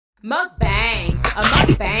Mukbang, a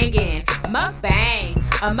mukbangin', mukbang,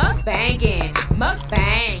 a mukbangin',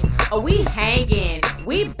 mukbang. Oh, we hangin',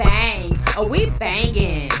 we bang, oh, we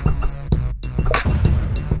bangin'.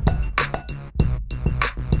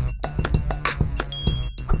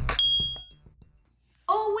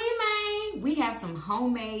 Oh, we have some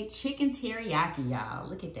homemade chicken teriyaki, y'all.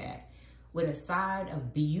 Look at that. With a side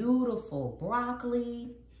of beautiful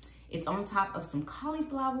broccoli. It's on top of some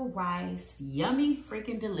cauliflower rice. Yummy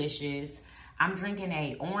freaking delicious. I'm drinking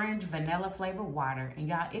a orange vanilla flavored water. And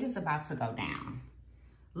y'all, it is about to go down.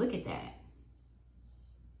 Look at that.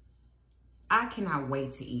 I cannot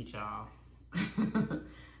wait to eat, y'all.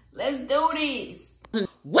 Let's do this.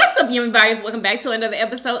 What's up, Yummy Biters? Welcome back to another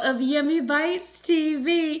episode of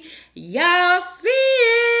Yummybitestv. Y'all see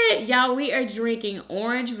it. Y'all, we are drinking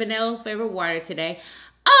orange vanilla flavored water today.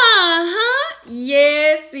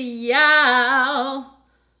 Yes, y'all.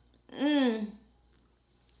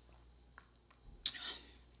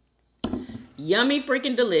 Yummy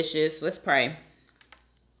freaking delicious. Let's pray.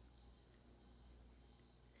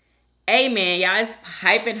 Amen, y'all. It's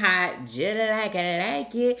piping hot, just like I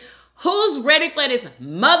like it. Who's ready for this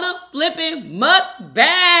mother flipping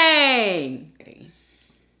mukbang?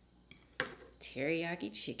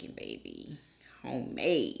 Teriyaki chicken, baby.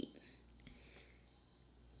 Homemade.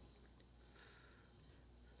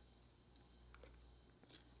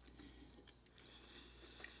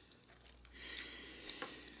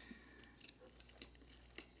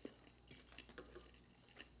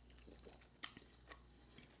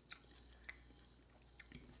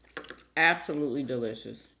 Absolutely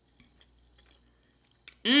delicious.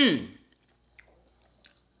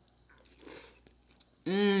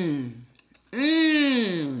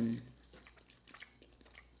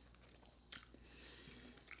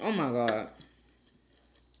 Oh my God.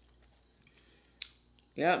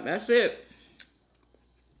 Yep, that's it.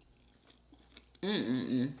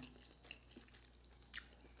 You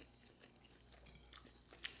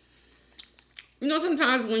know,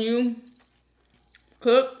 sometimes when you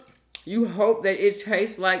cook, you hope that it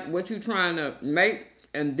tastes like what you're trying to make,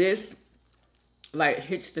 and this like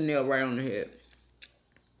hits the nail right on the head.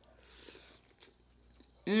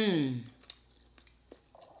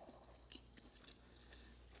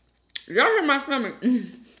 Y'all hear my stomach?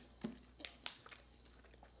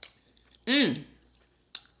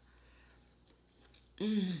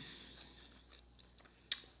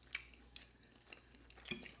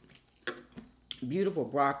 Beautiful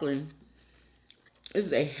broccoli. This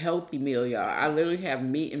is a healthy meal, y'all. I literally have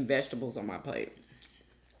meat and vegetables on my plate.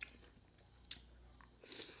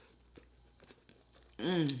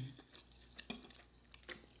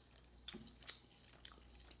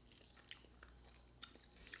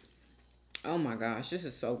 Oh my gosh, this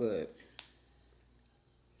is so good.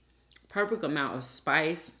 Perfect amount of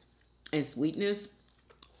spice and sweetness.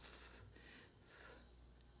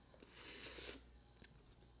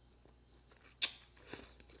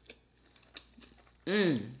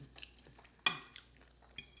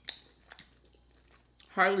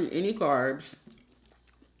 Hardly any carbs.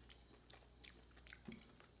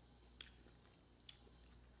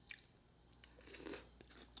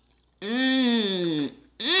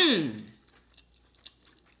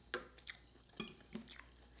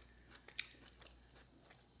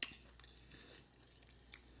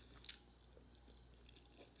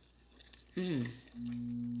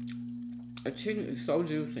 The chicken is so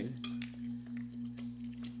juicy.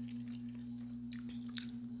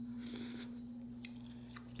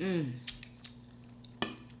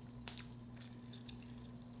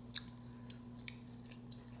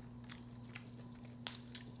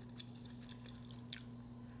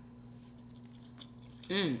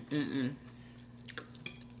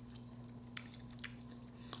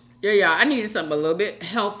 Yeah, yeah, I needed something a little bit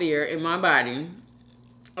healthier in my body.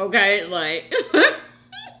 Okay, like,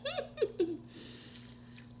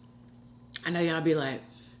 I know y'all be like,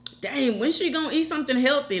 dang, when she gonna eat something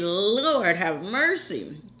healthy? Lord, have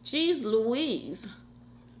mercy. Jeez Louise.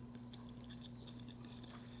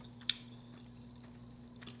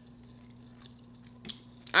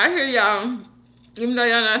 I hear y'all. Even though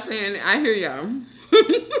y'all not saying it, I hear y'all.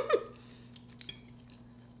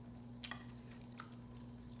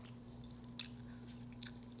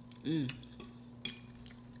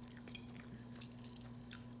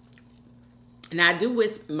 And I do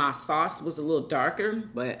wish my sauce was a little darker,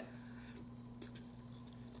 but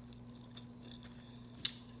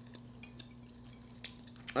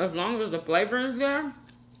as long as the flavor is there,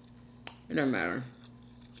 it doesn't matter.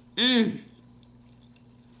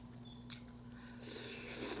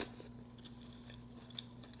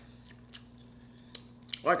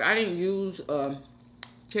 Like, I didn't use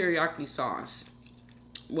teriyaki sauce.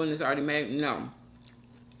 When it's already made, no.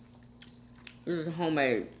 This is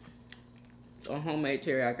homemade. A homemade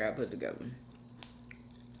teriyaki I put together.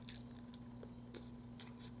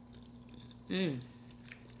 Mmm.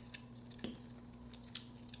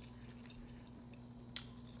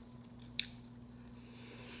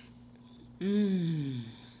 Mmm.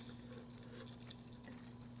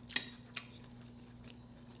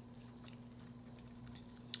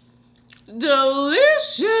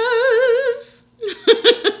 Delicious.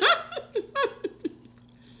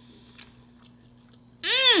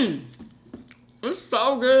 Mmm. It's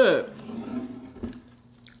so good.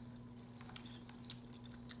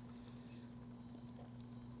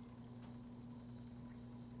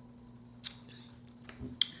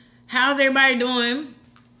 How's everybody doing?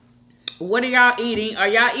 What are y'all eating? Are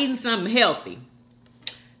y'all eating something healthy?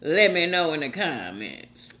 Let me know in the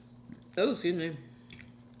comments. Oh, excuse me.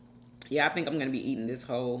 Yeah, I think I'm going to be eating this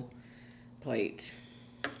whole plate.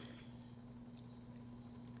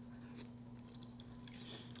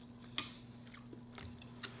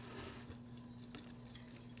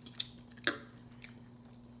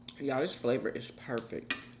 Y'all, this flavor is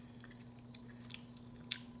perfect.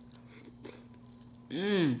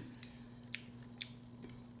 Mmm.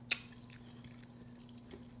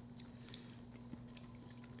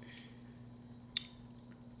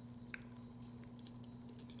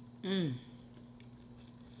 Mmm.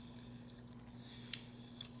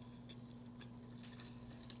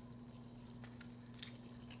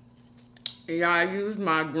 Yeah, I use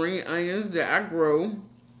my green onions that I grow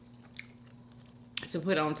to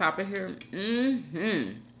put on top of here.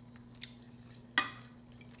 Mm-hmm.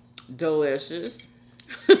 Delicious.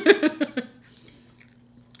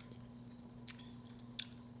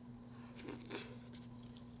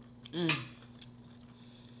 Mm.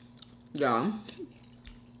 Yeah.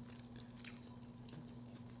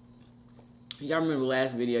 Y'all remember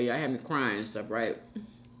last video, y'all had me crying and stuff, right?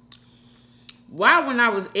 Why when I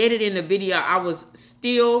was editing the video, I was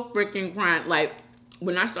still freaking crying. Like,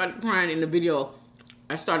 when I started crying in the video,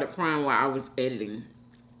 I started crying while I was editing.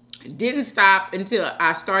 It didn't stop until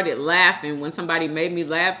I started laughing when somebody made me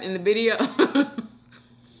laugh in the video. I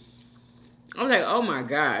was like, oh my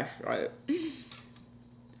gosh, right?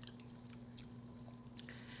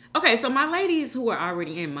 Okay, so my ladies who are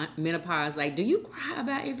already in menopause, like, do you cry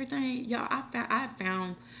about everything? Y'all, I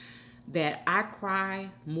found that I cry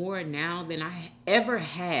more now than I ever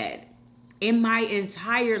had in my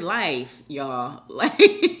entire life, y'all.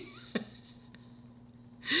 Like,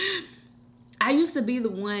 I used to be the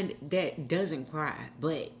one that doesn't cry,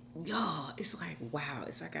 but y'all, it's like, wow,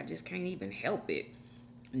 it's like I just can't even help it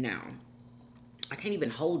now. I can't even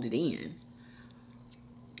hold it in.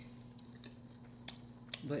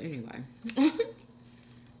 But anyway,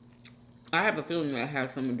 I have a feeling that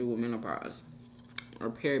has something to do with menopause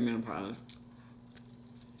or perimenopause.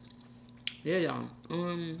 Yeah, y'all.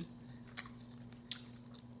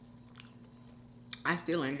 I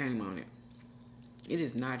still ain't came on it. It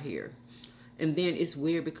is not here. And then it's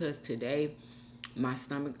weird because today my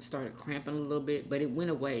stomach started cramping a little bit, but it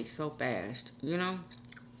went away so fast, you know?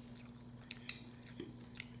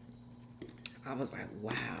 I was like,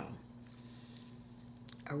 wow.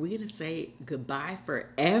 Are we gonna say goodbye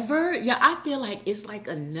forever? Yeah, I feel like it's like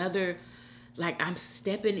another, like I'm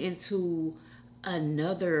stepping into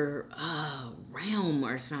another realm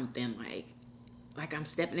or something. Like I'm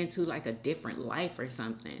stepping into like a different life or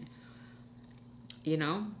something. You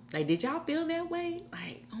know? Like, did y'all feel that way?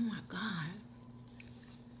 Like, oh my God.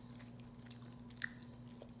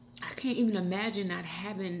 I can't even imagine not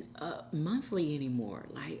having a monthly anymore.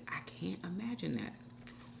 Like, I can't imagine that.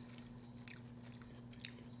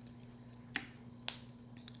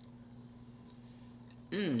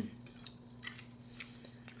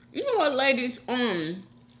 You know what, ladies?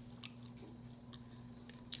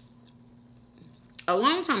 A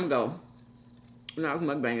long time ago, when I was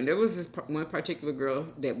mukbanging, there was this one particular girl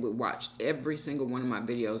that would watch every single one of my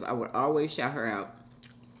videos. I would always shout her out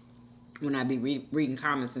when I'd be reading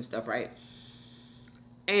comments and stuff, right?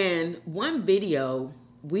 And one video,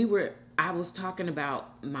 I was talking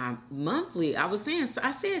about my monthly. I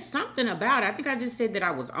said something about it. I think I just said that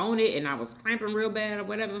I was on it and I was cramping real bad or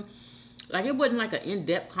whatever. Like, it wasn't like an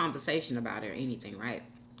in-depth conversation about it or anything, right?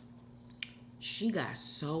 She got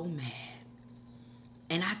so mad.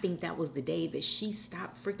 And I think that was the day that she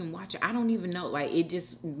stopped freaking watching. I don't even know. Like, it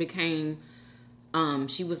just became,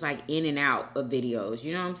 she was like in and out of videos.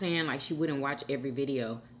 You know what I'm saying? Like, she wouldn't watch every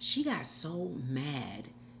video. She got so mad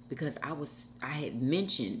because I had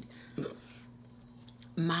mentioned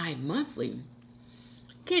my monthly.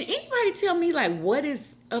 Can anybody tell me, like, what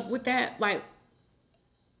is up with that? Like,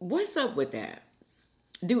 what's up with that?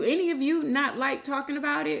 Do any of you not like talking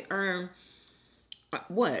about it, or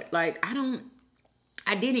what? Like,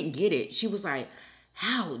 I didn't get it. She was like,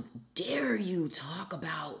 how dare you talk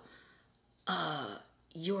about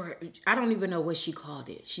your, I don't even know what she called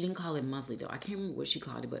it. She didn't call it monthly though. I can't remember what she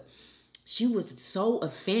called it, but she was so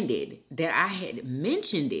offended that I had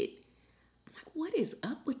mentioned it. I'm like, what is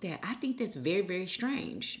up with that? I think that's very, very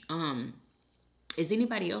strange. Is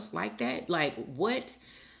anybody else like that? Like, what?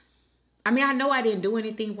 I mean, I know I didn't do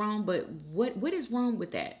anything wrong, but what is wrong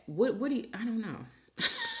with that? What do you, I don't know.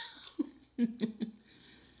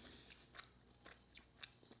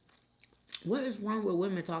 What is wrong with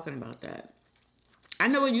women talking about that? I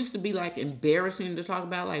know it used to be like embarrassing to talk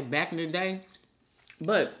about, like back in the day,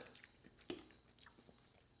 but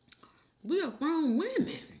we are grown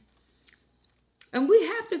women. And we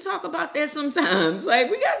have to talk about that sometimes. Like,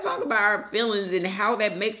 we got to talk about our feelings and how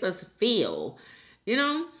that makes us feel, you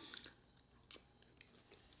know?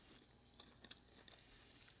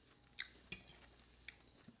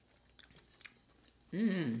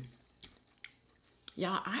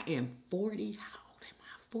 Y'all, I am 40. How old am I?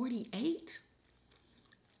 48?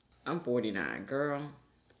 I'm 49, girl.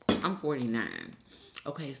 I'm 49.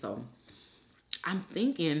 Okay, so I'm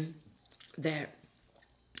thinking that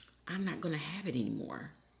I'm not going to have it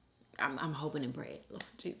anymore. I'm hoping and praying. Lord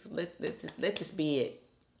Jesus, let this be it.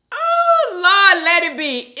 Oh, Lord, let it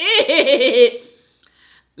be it.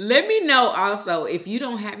 Let me know also, if you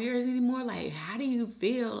don't have yours anymore, like, how do you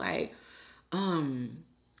feel? Like,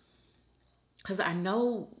 because I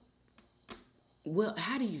know, well,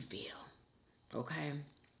 how do you feel? Okay.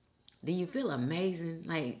 Do you feel amazing?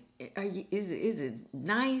 Like, is it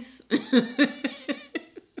nice?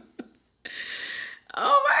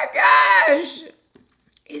 Oh my gosh.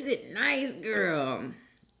 Is it nice, girl?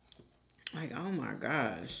 Like, oh my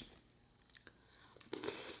gosh.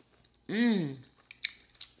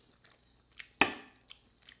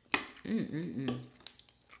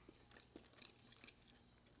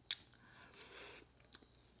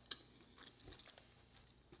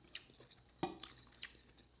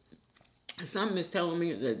 Something is telling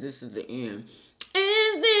me that this is the end.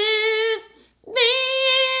 Is this the end?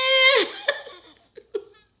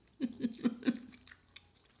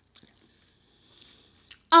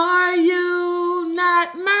 Are you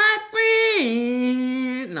not my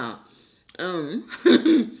friend? No.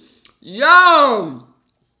 Yo,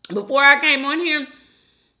 before I came on here,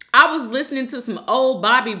 I was listening to some old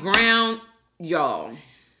Bobby Brown. Y'all,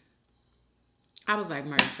 I was like,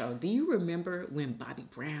 Marshall, do you remember when Bobby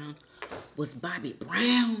Brown was Bobby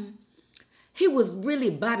Brown? He was really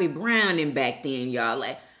Bobby Browning back then, y'all.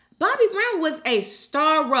 Like, Bobby Brown was a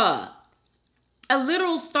star, a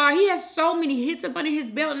literal star. He has so many hits up under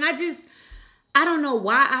his belt, and I don't know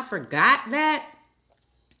why I forgot that.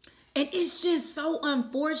 And it's just so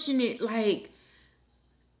unfortunate, like,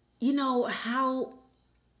 you know, how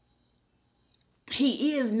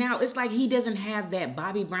he is now. It's like he doesn't have that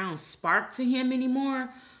Bobby Brown spark to him anymore.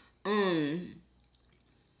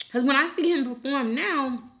 Because when I see him perform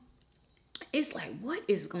now, it's like, what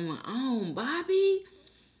is going on, Bobby?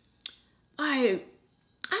 I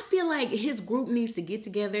feel like his group needs to get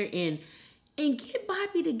together and get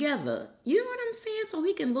Bobby together. You know what I'm saying? So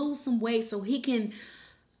he can lose some weight, so he can,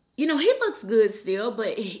 you know, he looks good still,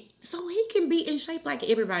 but so he can be in shape like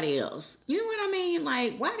everybody else. You know what I mean?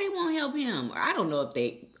 Like, why they won't help him? Or I don't know if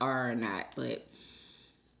they are or not, but,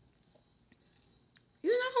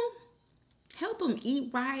 you know, help him eat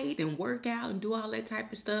right and work out and do all that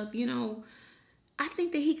type of stuff, you know. I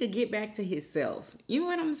think that he could get back to himself. You know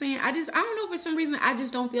what I'm saying? I don't know, for some reason, I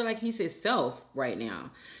just don't feel like he's himself right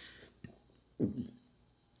now.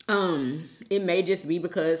 It may just be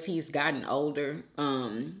because he's gotten older.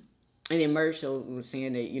 And then Marshall was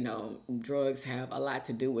saying that, you know, drugs have a lot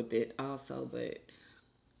to do with it also, but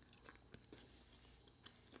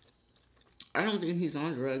I don't think he's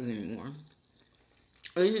on drugs anymore.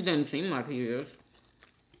 At least it doesn't seem like he is.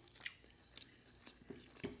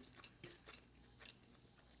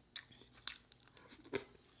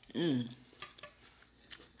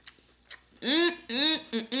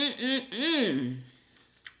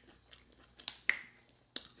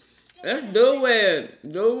 Let's do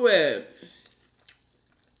it. Do it.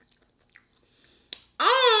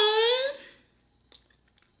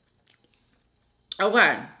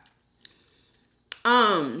 Okay.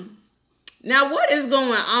 Now what is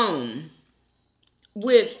going on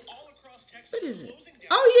with, what is it?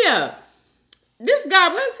 Oh yeah. This guy,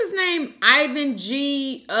 what's his name? Ivan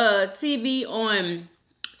G TV on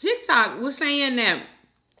TikTok was saying that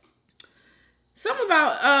Something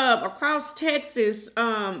about across Texas,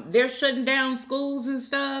 they're shutting down schools and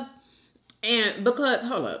stuff. And because,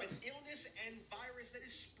 hold up. An illness and virus that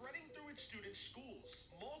is spreading through its students' schools.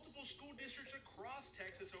 Multiple school districts across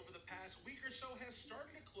Texas over the past week or so have started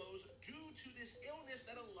to close due to this illness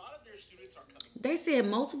that a lot of their students are coming. They said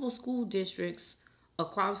multiple school districts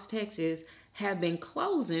across Texas have been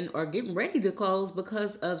closing or getting ready to close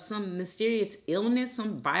because of some mysterious illness,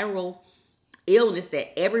 some viral illness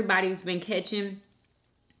that everybody's been catching.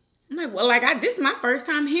 I'm like, well, this is my first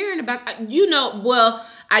time hearing about, well,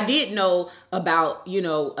 I did know about,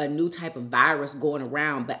 a new type of virus going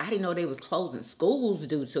around, but I didn't know they was closing schools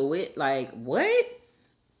due to it. Like, what?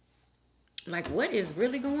 Like, what is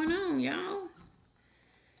really going on, y'all?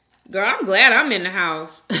 Girl, I'm glad I'm in the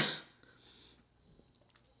house.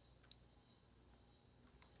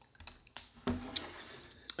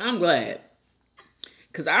 I'm glad.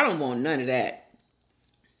 Because I don't want none of that.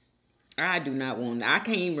 I do not want that. I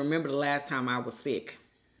can't even remember the last time I was sick.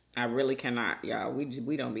 I really cannot, y'all.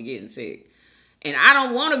 We don't be getting sick. And I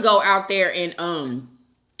don't want to go out there and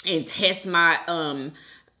test my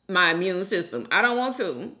my immune system. I don't want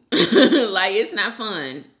to. Like, it's not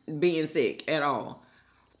fun being sick at all.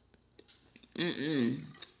 Mm-mm.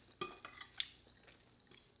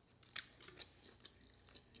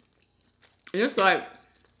 It's like,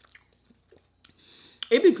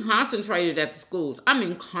 it be concentrated at the schools. I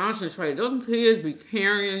mean, concentrated. Those kids be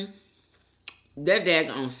carrying that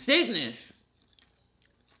daggone sickness.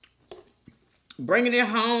 Bringing it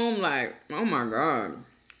home, like, oh my God.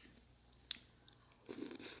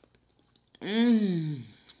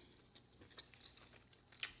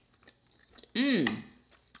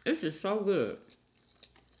 This is so good.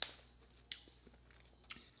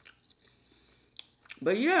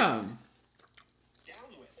 But yeah.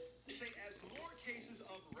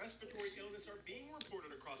 Respiratory illness are being reported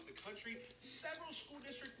across the country. Several school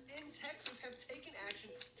districts in Texas have taken action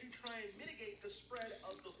to try and mitigate the spread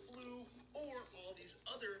of the flu or all these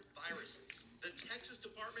other viruses. The Texas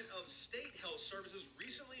Department of State Health Services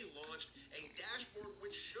recently launched a dashboard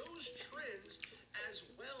which shows trends as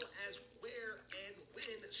well as where and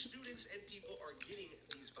when students and people are getting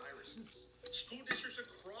these viruses. School districts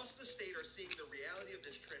across the state are seeing the reality of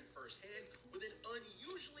this trend firsthand, with an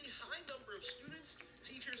unusually high number of students,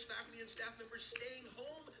 teachers, faculty, and staff members staying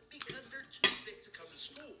home because they're too sick to come to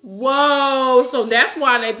school. Whoa, so that's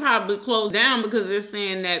why they probably closed down, because they're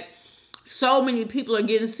saying that so many people are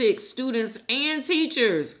getting sick, students and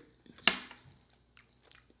teachers.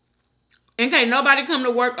 And can't nobody come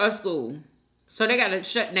to work or school. So they got to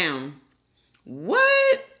shut down.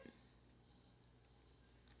 What?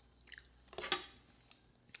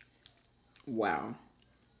 Wow.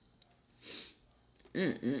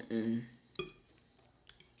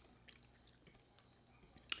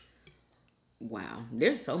 Wow.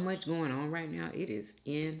 There's so much going on right now. It is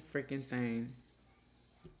insane.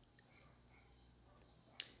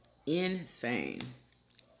 Insane.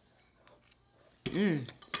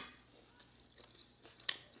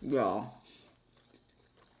 Y'all.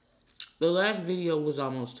 The last video was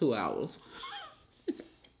almost 2 hours.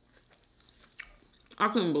 I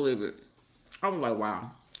couldn't believe it. I was like,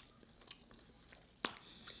 wow.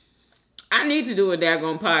 I need to do a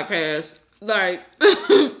daggone podcast. Like,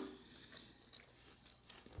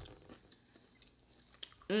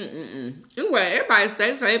 Anyway, everybody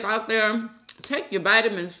stay safe out there. Take your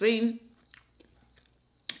vitamin C.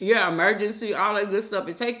 Your emergency, all that good stuff.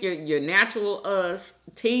 And take your natural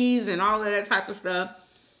teas and all of that type of stuff.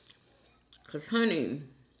 Because, honey,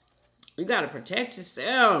 you got to protect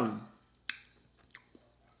yourself.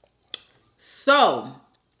 So,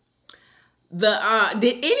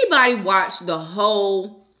 did anybody watch the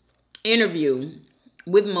whole interview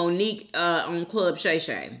with Monique on Club Shay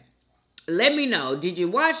Shay? Let me know. Did you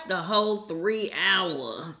watch the whole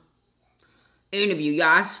 3-hour interview? Y'all,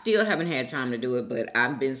 I still haven't had time to do it, but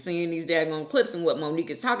I've been seeing these daggone clips and what Monique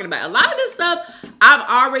is talking about. A lot of this stuff I've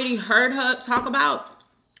already heard her talk about.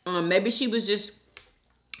 Maybe she was just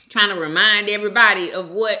trying to remind everybody of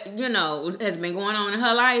what, has been going on in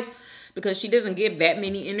her life, because she doesn't give that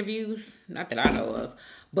many interviews. Not that I know of.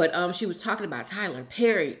 But she was talking about Tyler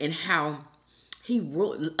Perry and how he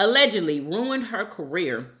allegedly ruined her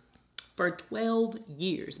career for 12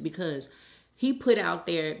 years because he put out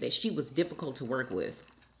there that she was difficult to work with.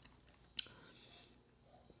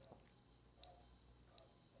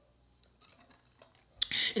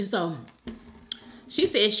 And so she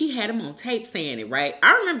said she had him on tape saying it, right?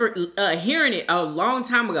 I remember hearing it a long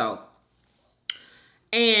time ago.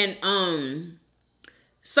 And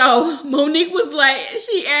so Monique was like,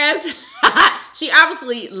 she asked, she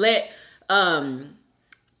obviously let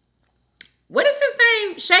what is his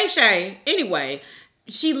name? Shay Shay. Anyway,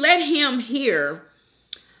 she let him hear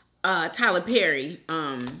Tyler Perry,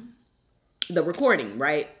 the recording,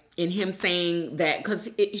 right? And him saying that, because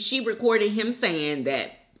she recorded him saying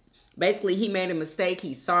that basically he made a mistake.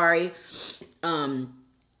 He's sorry.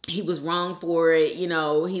 He was wrong for it. You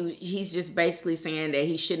know, he's just basically saying that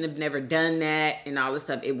he shouldn't have never done that and all this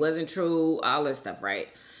stuff. It wasn't true. All this stuff, right?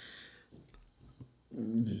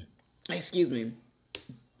 Excuse me.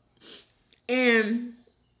 And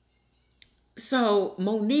so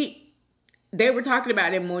Monique, they were talking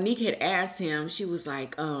about it. Monique had asked him, she was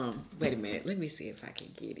like, wait a minute, let me see if I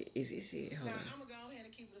can get it. Is it it? Hold on. I'm gonna go ahead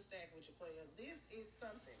and keep it a stack with you, player. This is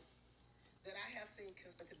something that I have seen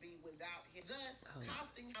could be without him. Thus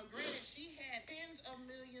costing her, granted, she had tens of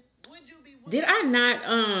millions. Would you be Did I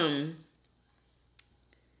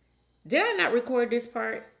not record this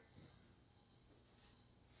part?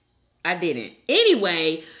 I didn't.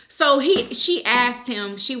 Anyway, so she asked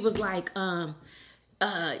him, she was like, I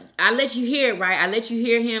let you hear it, right? I let you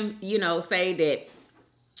hear him, you know, say that,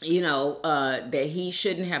 you know, that he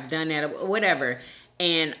shouldn't have done that or whatever.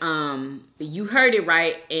 And you heard it,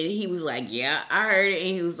 right? And he was like, yeah, I heard it.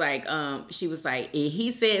 And he was like, she was like, and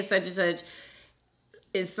he said such and such,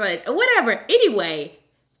 it's such, whatever. Anyway,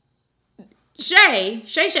 Shay,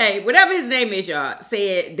 whatever his name is, y'all,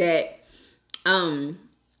 said that,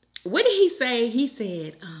 what did he say? He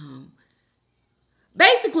said,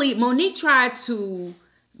 basically, Monique tried to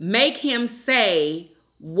make him say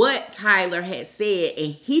what Tyler had said,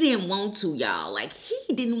 and he didn't want to, y'all. Like,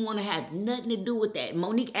 he didn't want to have nothing to do with that.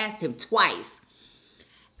 Monique asked him twice,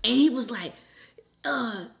 and he was like,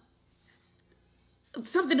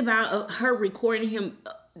 something about her recording him.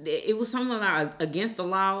 It was something about against the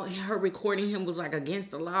law. Her recording him was like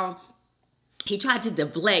against the law. He tried to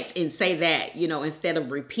deflect and say that, you know, instead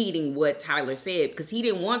of repeating what Tyler said, because he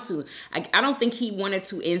didn't want to. I don't think he wanted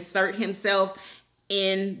to insert himself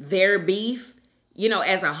in their beef, you know,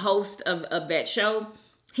 as a host of that show.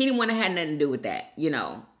 He didn't want to have nothing to do with that, you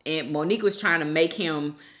know. And Monique was trying to make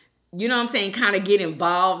him, you know what I'm saying, kind of get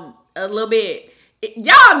involved a little bit.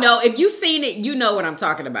 Y'all know, if you've seen it, you know what I'm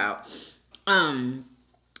talking about.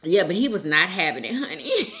 Yeah, but he was not having it,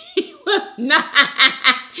 honey. He was not.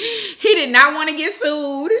 He did not want to get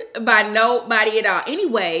sued by nobody at all.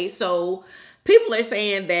 Anyway, so people are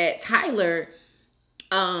saying that Tyler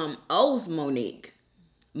owes Monique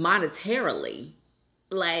monetarily.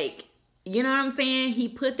 Like, you know what I'm saying? He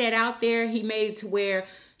put that out there. He made it to where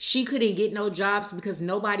she couldn't get no jobs because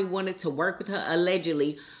nobody wanted to work with her,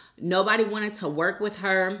 allegedly. Nobody wanted to work with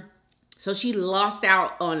her. So she lost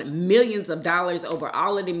out on millions of dollars over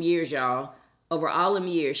all of them years, y'all. Over all of them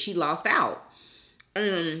years, she lost out.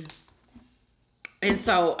 And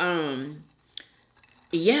so,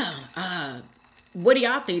 yeah. What do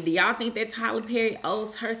y'all think? Do y'all think that Tyler Perry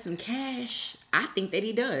owes her some cash? I think that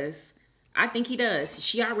he does. I think he does.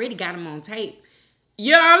 She already got him on tape.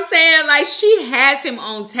 You know what I'm saying? Like, she has him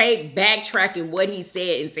on tape backtracking what he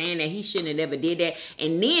said and saying that he shouldn't have never did that.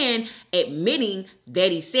 And then admitting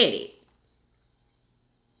that he said it.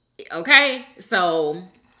 Okay? So,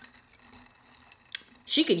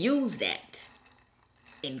 she could use that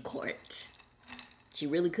in court. She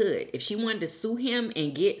really could. If she wanted to sue him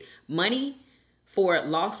and get money for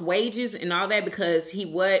lost wages and all that, because he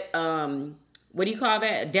what do you call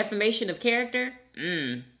that? A defamation of character?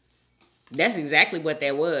 That's exactly what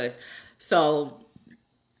that was. So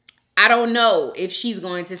I don't know if she's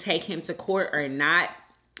going to take him to court or not.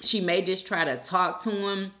 She may just try to talk to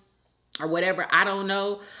him or whatever. I don't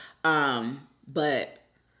know. But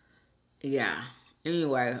yeah.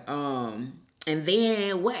 Anyway, and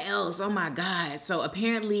then what else? Oh my God. So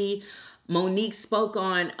apparently Monique spoke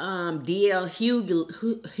on DL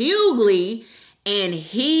Hughley, and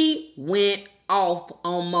he went off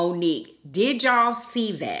on Monique. Did y'all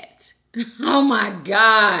see that? Oh my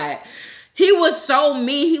God. He was so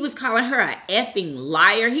mean. He was calling her a effing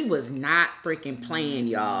liar. He was not freaking playing,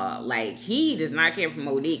 y'all. Like, he does not care for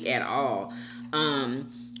Monique at all.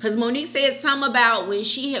 Because Monique said something about when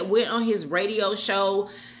she had went on his radio show,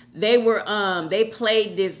 they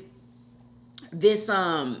played this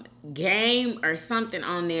game or something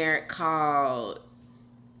on there called,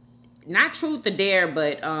 not Truth or Dare,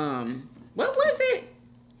 but what was it?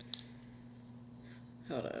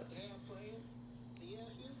 Hold up.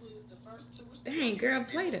 Dang, girl,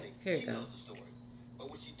 played it. Here it goes. But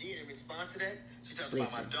what she did in response to that, she talked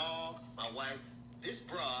about my dog, my wife. This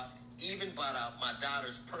broad even brought out my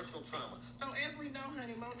daughter's personal trauma. So as we know,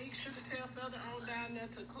 honey, Monique shook a tail feather on down there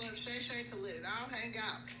to Club Shay Shay to let it all hang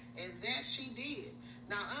out. And that she did.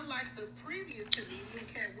 Now, unlike the previous comedian,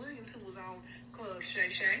 Cat Williams, who was on Club Shay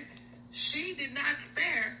Shay, she did not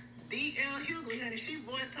spare D.L. Hughley, honey. She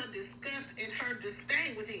voiced her disgust and her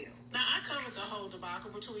disdain with him. Now, I covered the whole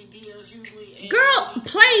debacle between D.L. Hughley and Girl, Monique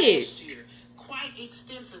play last year quite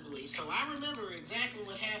extensively, so I remember exactly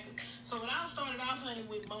what happened. So it all started off, honey,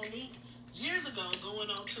 with Monique years ago going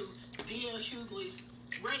on to D.L. Hughley's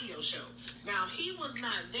radio show. Now, he was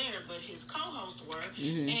not there, but his co-hosts were,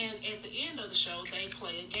 and at the end of the show, they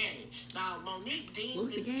play a game. Now, Monique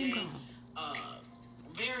deemed this game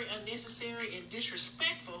very unnecessary and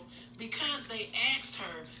disrespectful because they asked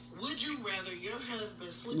her, would you rather your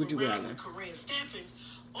husband sleep around with Corinne Steffens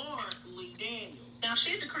or Lee Daniels? Now,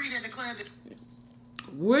 she decreed and declared that...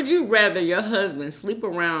 Would you rather your husband sleep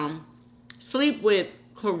with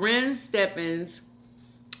Corinne Steffens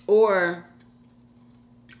or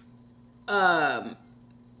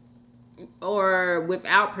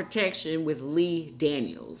without protection with Lee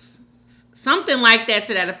Daniels? Something like that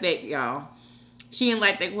to that effect, y'all. She didn't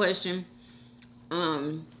like that question.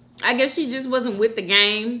 I guess she just wasn't with the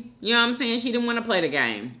game. You know what I'm saying? She didn't want to play the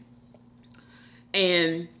game.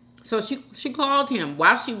 And so she called him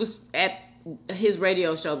while she was at his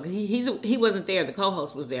radio show. He wasn't there. The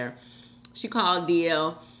co-host was there. She called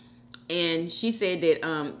DL and she said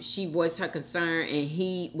that she voiced her concern and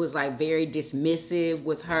he was like very dismissive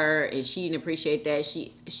with her and she didn't appreciate that.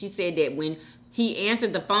 She said that when he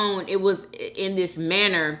answered the phone, it was in this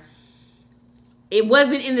manner. It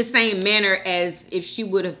wasn't in the same manner as if she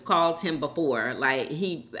would have called him before. Like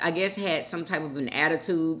he, I guess, had some type of an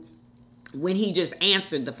attitude when he just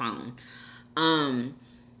answered the phone. And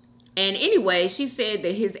anyway, she said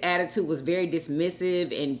that his attitude was very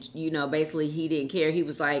dismissive and, you know, basically he didn't care. He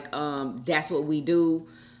was like, that's what we do.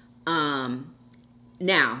 Now,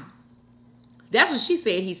 that's what she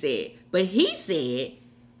said he said. But he said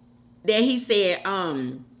that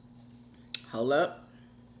hold up.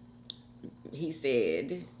 He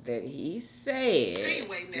said that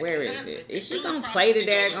where is it? Is she gonna play the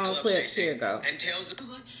daggone clip? Here it go.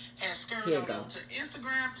 Has skirted over to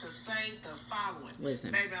Instagram to say the following.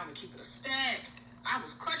 Listen. Baby, I'm gonna keep it a stack. I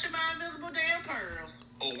was clutching my invisible damn pearls.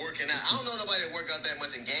 Or working out. I don't know nobody that work out that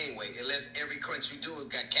much in gain weight unless every crunch you do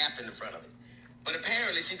has got captain in front of it. But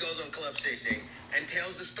apparently she goes on Club Shay Shay and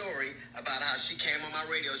tells the story about how she came on my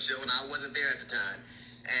radio show and I wasn't there at the time.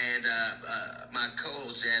 And my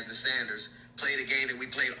co-host Jasmine Sanders played a game that we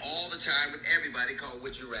played all the time with everybody called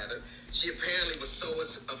Would You Rather. She apparently was so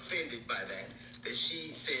offended by that she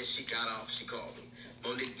said she got off. She called me.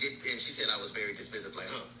 Monique did, and she said I was very dismissive, like,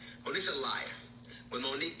 Monique's a liar. When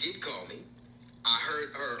Monique did call me, I heard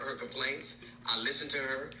her complaints, I listened to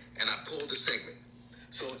her, and I pulled the segment.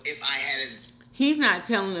 So if I had his... He's not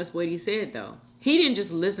telling us what he said, though. He didn't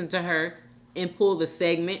just listen to her and pull the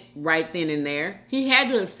segment right then and there. He had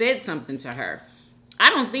to have said something to her. I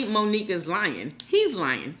don't think Monique is lying. He's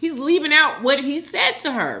lying. He's leaving out what he said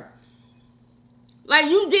to her. Like,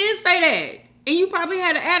 you did say that. And you probably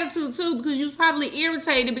had an attitude, too, because you was probably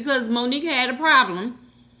irritated because Monique had a problem.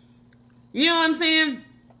 You know what I'm saying?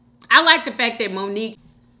 I like the fact that Monique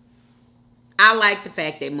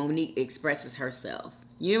expresses herself.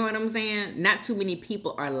 You know what I'm saying? Not too many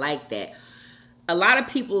people are like that. A lot of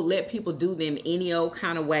people let people do them any old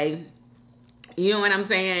kind of way. You know what I'm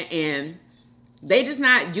saying? And they just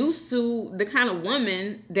not used to the kind of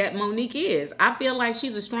woman that Monique is. I feel like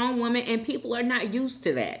she's a strong woman and people are not used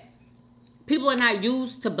to that. People are not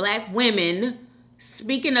used to black women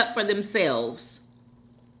speaking up for themselves.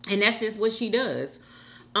 And that's just what she does.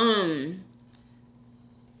 And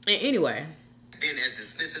anyway. Being as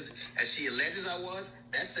dismissive as she alleges I was,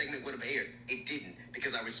 that segment would have aired. It didn't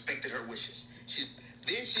because I respected her wishes.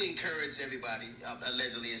 Then she encouraged everybody,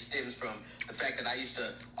 allegedly it stems from the fact that I used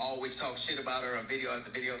to always talk shit about her on video after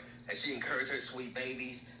video, and she encouraged her sweet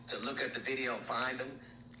babies to look at the video and find them.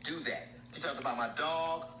 Do that. She talked about my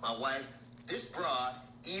dog, my wife. This broad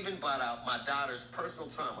even brought out my daughter's personal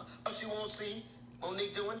trauma. What you won't see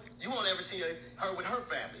Monique doing, you won't ever see her with her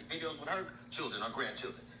family, videos with her children or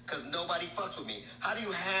grandchildren, because nobody fucks with me. How do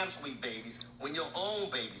you have sweet babies when your own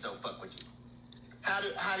babies don't fuck with you? How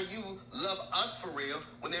do you love us for real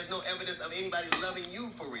when there's no evidence of anybody loving you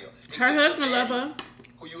for real? Her husband loves her.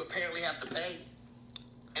 Who you apparently have to pay.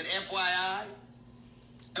 And FYI,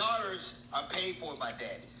 daughters are paid for by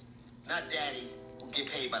daddies, not daddies who get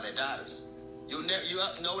paid by their daughters. You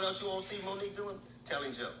know what else you won't see Monique doing?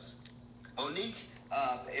 Telling jokes. Monique,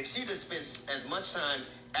 if she just spends as much time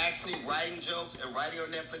actually writing jokes and writing her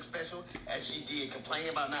Netflix special as she did complaining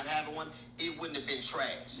about not having one, it wouldn't have been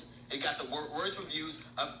trash. It got the worst reviews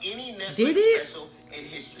of any Netflix special in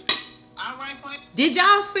history. All right, did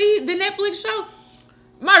y'all see the Netflix show?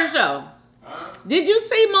 Murder Show. Did you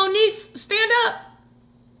see Monique's stand up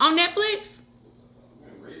on Netflix?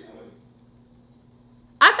 Recently.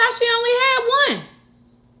 I thought she only had one.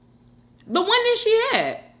 The one that she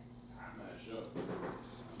had. I'm not sure.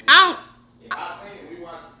 I don't. If I seen it, we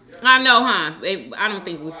watched it together. I know, huh? I don't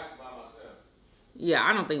think we. watched it by myself. Yeah,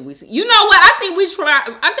 I don't think we. You know what? I think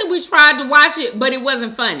we tried to watch it, but it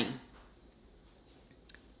wasn't funny.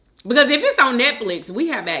 Because if it's on Netflix, we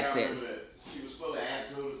have access. She was full of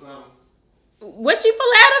attitude or something. Was she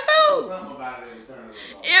full of attitude? Something about it in terms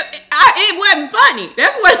of. It wasn't funny.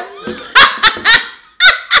 That's what.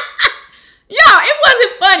 Yo, it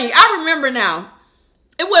wasn't funny. I remember now.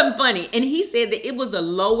 It wasn't funny. And he said that it was the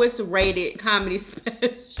lowest rated comedy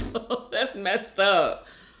special. That's messed up.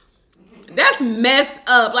 That's messed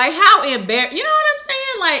up. Like, how embarrassing. You know what I'm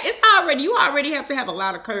saying? Like, you already have to have a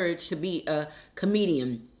lot of courage to be a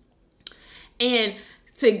comedian. And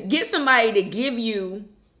to get somebody to give you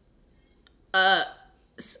a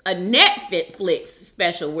Netflix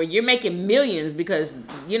special where you're making millions, because,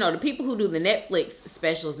 you know, the people who do the Netflix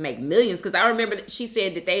specials make millions. Because I remember that she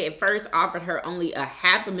said that they at first offered her only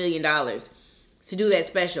 $500,000 to do that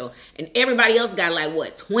special. And everybody else got like,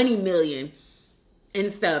 what, 20 million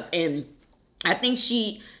and stuff. And I think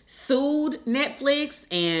she sued Netflix,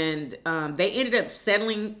 and they ended up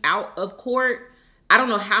settling out of court. I don't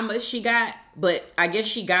know how much she got, but I guess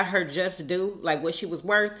she got her just due, like what she was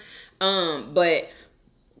worth. But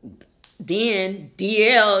then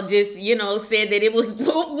DL just, you know, said that it was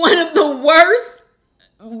one of the worst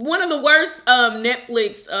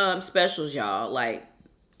Netflix specials, y'all. Like,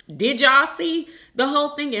 did y'all see the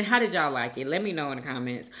whole thing, and how did y'all like it? Let me know in the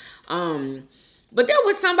comments. But there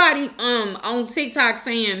was somebody on TikTok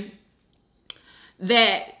saying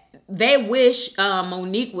that they wish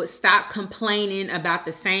Monique would stop complaining about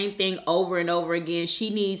the same thing over and over again. She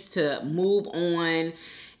needs to move on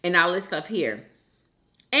and all this stuff here.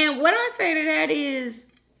 And what I say to that is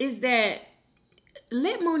that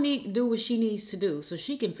let Monique do what she needs to do so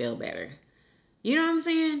she can feel better. You know what I'm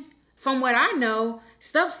saying? From what I know,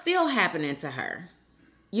 stuff's still happening to her.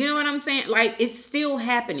 You know what I'm saying? Like, it's still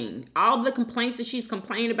happening. All the complaints that she's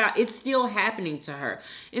complaining about, it's still happening to her.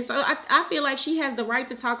 And so I feel like she has the right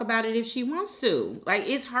to talk about it if she wants to. Like,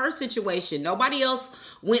 it's her situation. Nobody else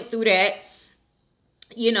went through that.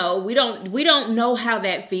 You know, we don't know how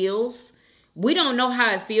that feels. We don't know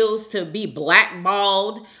how it feels to be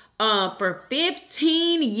blackballed for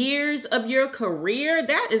 15 years of your career.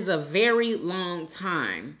 That is a very long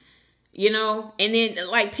time. You know, and then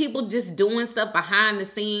like people just doing stuff behind the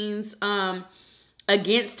scenes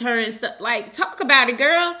against her and stuff. Like, talk about it,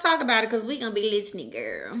 girl. Talk about it, because we're gonna be listening,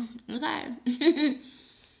 girl. Okay.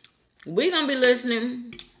 We're gonna be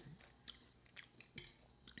listening.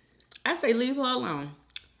 I say leave her alone.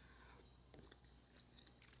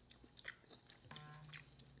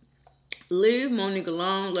 Leave Monique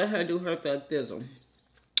alone. Let her do her thug thizzle.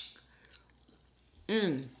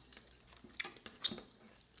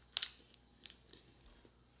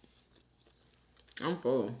 I'm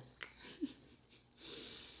full.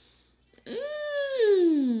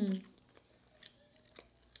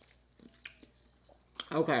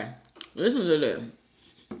 Okay, listen to this.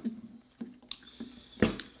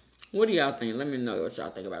 What do y'all think? Let me know what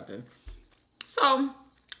y'all think about this. So,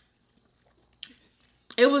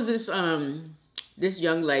 it was this this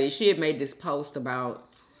young lady. She had made this post about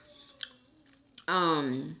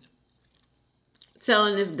telling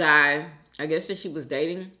this guy, I guess that she was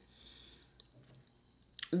dating,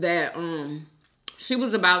 that she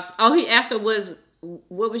was about, he asked her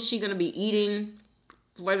what was she gonna be eating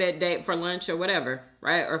for that day, for lunch or whatever,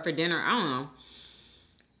 right? Or for dinner, I don't know.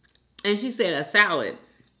 And she said a salad.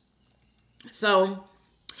 So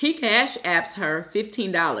he cash apps her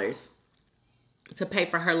 $15 to pay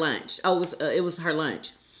for her lunch. Oh, it was her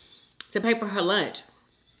lunch. To pay for her lunch.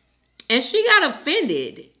 And she got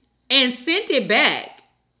offended and sent it back.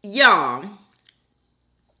 Y'all,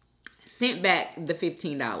 sent back the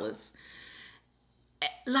 $15.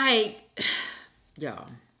 Like, y'all,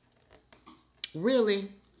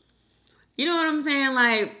 really? You know what I'm saying?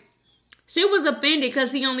 Like, she was offended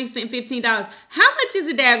because he only sent $15. How much is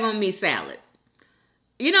a daggone meat salad?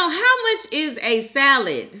 You know, how much is a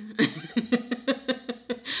salad?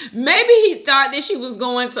 Maybe he thought that she was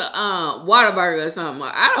going to Whataburger or something.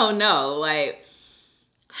 I don't know. Like,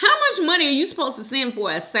 how much money are you supposed to send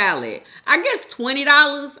for a salad? I guess $20.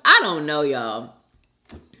 I don't know, y'all.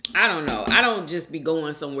 I don't know. I don't just be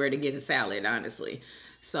going somewhere to get a salad, honestly.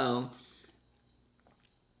 So,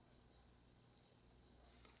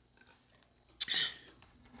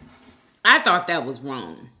 I thought that was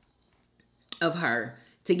wrong of her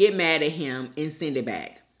to get mad at him and send it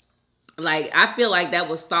back. Like, I feel like that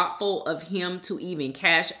was thoughtful of him to even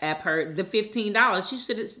cash app her the $15. She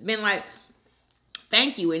should have been like,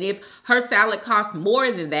 thank you. And if her salad costs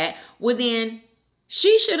more than that, well, then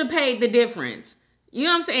she should have paid the difference. You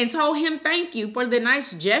know what I'm saying? Told him thank you for the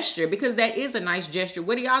nice gesture, because that is a nice gesture.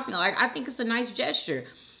 What do y'all think? Like, I think it's a nice gesture.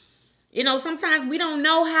 You know, sometimes we don't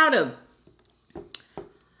know how to...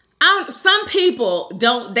 some people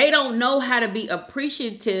don't know how to be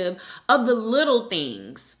appreciative of the little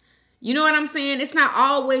things. You know what I'm saying? It's not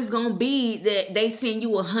always going to be that they send you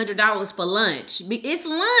 $100 for lunch. It's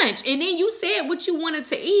lunch. And then you said what you wanted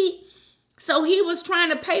to eat. So he was trying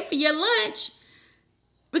to pay for your lunch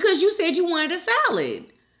because you said you wanted a salad.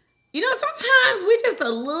 You know, sometimes we're just a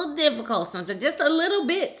little difficult sometimes. Just a little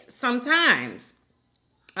bit sometimes.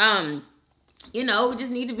 You know, we just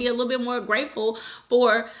need to be a little bit more grateful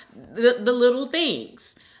for the little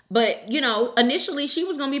things. But, you know, initially she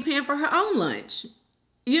was going to be paying for her own lunch.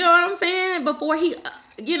 You know what I'm saying? Before he,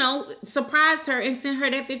 you know, surprised her and sent her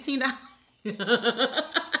that $15.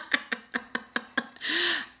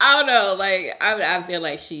 I don't know. Like, I feel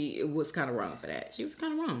like she was kind of wrong for that. She was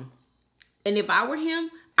kind of wrong. And if I were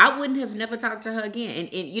him, I wouldn't have never talked to her again.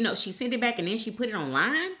 And, you know, she sent it back and then she put it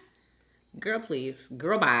online. Girl, please.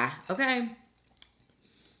 Girl, bye. Okay?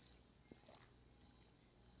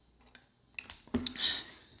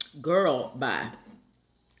 Girl, bye.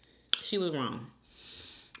 She was wrong.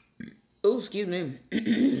 Oh, excuse me.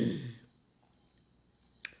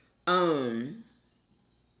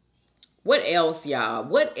 What else, y'all?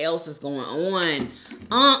 What else is going on?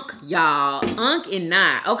 Unc, y'all. Unc and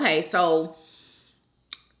not. Okay, so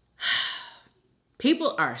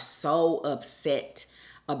people are so upset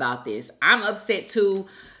about this. I'm upset too.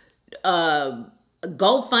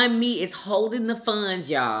 GoFundMe is holding the funds,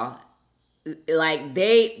 y'all. Like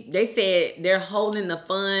they said they're holding the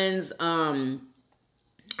funds.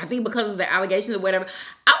 I think because of the allegations or whatever.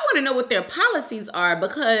 I want to know what their policies are,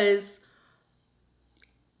 because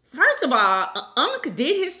first of all, Unc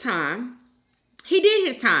did his time. He did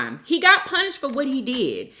his time. He got punished for what he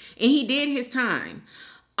did, and he did his time.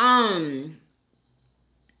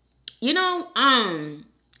 You know, and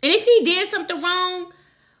if he did something wrong,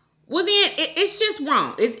 well then it's just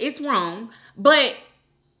wrong. It's wrong. But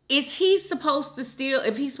is he supposed to still?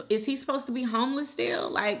 Is he supposed to be homeless still?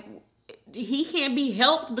 Like, he can't be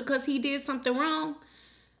helped because he did something wrong?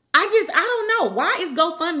 I don't know. Why is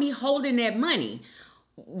GoFundMe holding that money?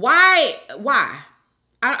 Why?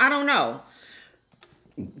 I don't know.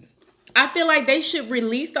 I feel like they should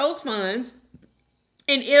release those funds.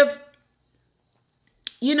 And if,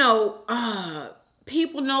 you know,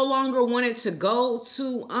 people no longer wanted to go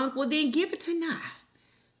to Unc, well, then give it to Nah.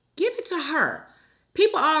 Give it to her.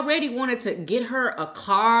 People already wanted to get her a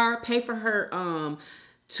car, pay for her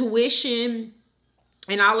tuition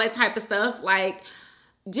and all that type of stuff. Like,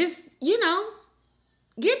 just, you know,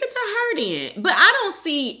 give it to her then. But I don't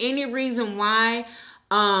see any reason why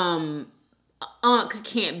Unc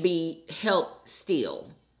can't be helped still.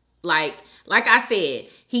 Like I said,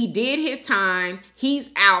 he did his time. He's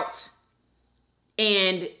out.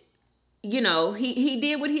 And, you know, he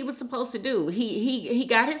did what he was supposed to do. He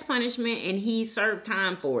got his punishment and he served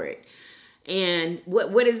time for it. And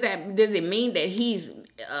what is that? Does it mean that he's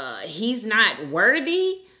not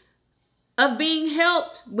worthy of being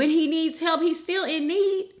helped when he needs help? He's still in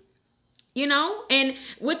need, you know? And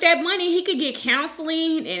with that money, he could get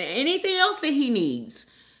counseling and anything else that he needs.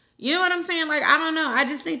 You know what I'm saying? Like, I don't know. I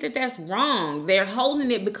just think that that's wrong. They're holding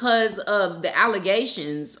it because of the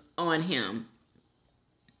allegations on him.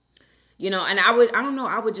 You know, and I don't know,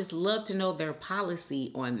 I would just love to know their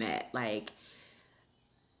policy on that. Like,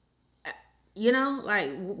 you know,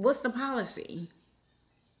 like, what's the policy?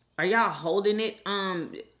 Are y'all holding it?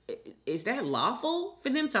 Is that lawful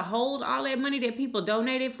for them to hold all that money that people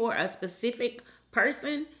donated for a specific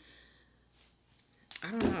person?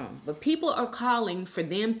 I don't know. But people are calling for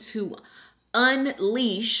them to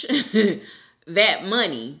unleash that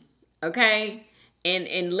money, okay?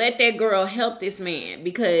 And let that girl help this man,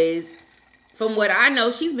 because from what I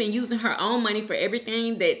know, she's been using her own money for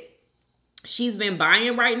everything that she's been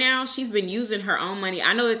buying right now. She's been using her own money.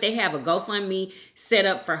 I know that they have a GoFundMe set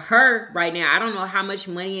up for her right now. I don't know how much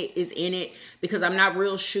money is in it because I'm not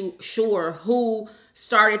real sure who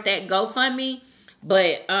started that GoFundMe.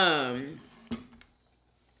 But,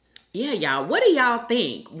 yeah, y'all, what do y'all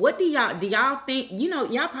think? What do y'all think? You know,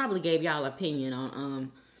 y'all probably gave y'all opinion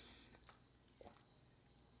on,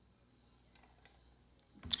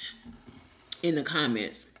 in the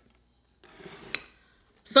comments.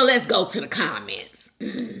 So let's go to the comments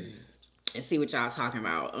and see what y'all talking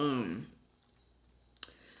about.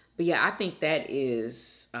 But yeah, I think that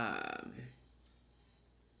is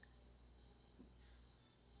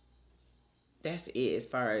that's it as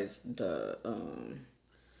far as the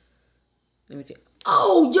let me see.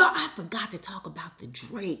 Oh, y'all, I forgot to talk about the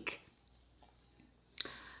Drake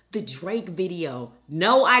video.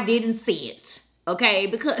 No, I didn't see it. Okay,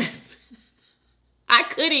 because I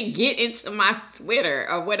couldn't get into my Twitter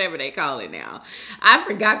or whatever they call it now. I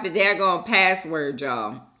forgot the daggone password,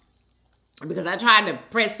 y'all. Because I tried to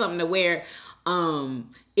press something to where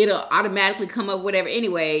it'll automatically come up, whatever.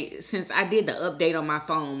 Anyway, since I did the update on my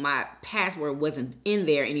phone, my password wasn't in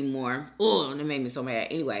there anymore. Oh, that made me so mad.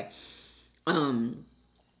 Anyway,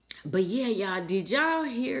 but yeah, y'all, did y'all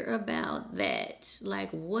hear about that? Like,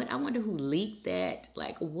 what? I wonder who leaked that.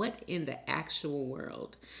 Like, what in the actual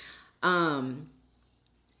world?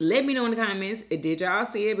 Let me know in the comments. Did y'all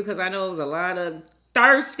see it? Because I know there was a lot of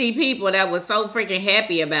thirsty people that was so freaking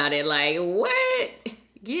happy about it. Like, what?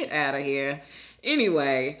 Get out of here.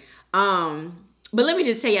 Anyway, but let me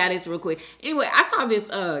just tell y'all this real quick. Anyway, I saw this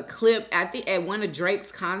clip at one of Drake's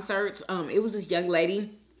concerts. It was this young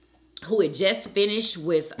lady who had just finished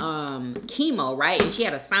with chemo, right? And she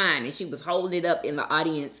had a sign and she was holding it up in the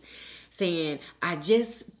audience saying, I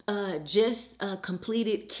just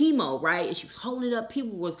completed chemo, right? And she was holding it up.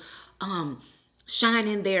 People was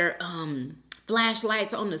shining their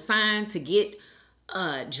flashlights on the sign to get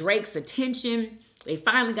Drake's attention. They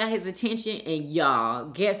finally got his attention, and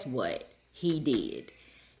y'all, guess what he did?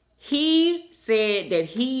 He said that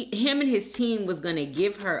him and his team was gonna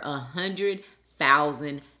give her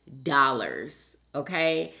 $100,000,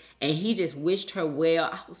 okay? And he just wished her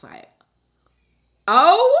well. I was like,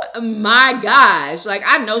 oh my gosh. Like,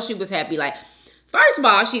 I know she was happy. Like, first of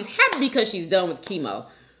all, she's happy because she's done with chemo.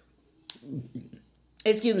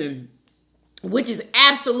 Excuse me. Which is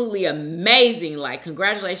absolutely amazing. Like,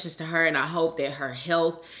 congratulations to her, and I hope that her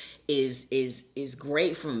health is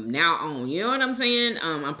great from now on. You know what I'm saying?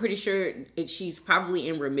 I'm pretty sure she's probably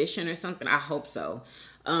in remission or something. I hope so.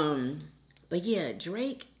 But yeah,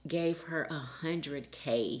 Drake gave her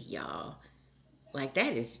 $100K, y'all. Like,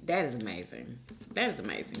 that is amazing. That is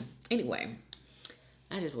amazing. Anyway,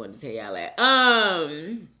 I just wanted to tell y'all that.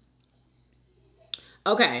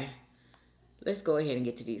 Okay. Let's go ahead and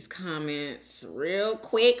get to these comments real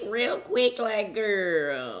quick, like,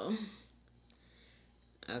 girl.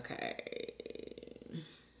 Okay.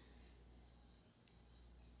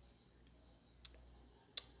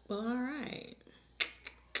 Well, all right.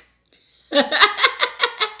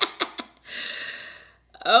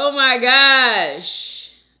 Oh my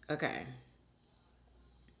gosh. Okay.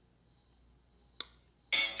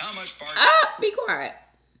 How much bargain? Ah, be quiet.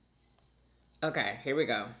 Okay, here we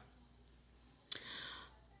go.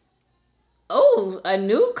 Oh, a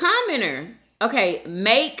new commenter. Okay,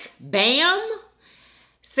 Make Bam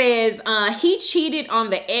says he cheated on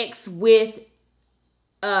the ex with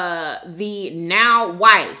the now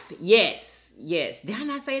wife. Yes. Did I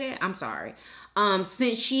not say that? I'm sorry.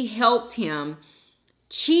 Since she helped him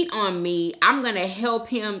cheat on me, I'm gonna help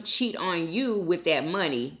him cheat on you with that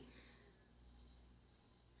money.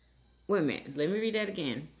 Wait a minute. Let me read that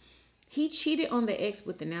again. He cheated on the ex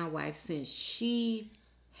with the now wife since she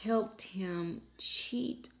helped him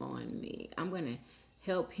cheat on me. I'm gonna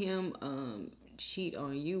help him cheat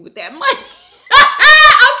on you with that money.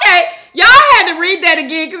 Okay, y'all had to read that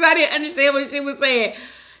again because I didn't understand what she was saying.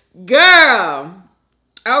 Girl,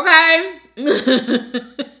 okay. Oh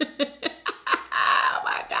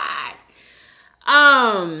my God.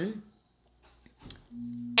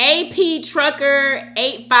 AP Trucker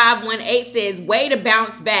 8518 says, way to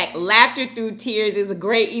bounce back. Laughter through tears is a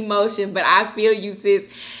great emotion, but I feel you, sis.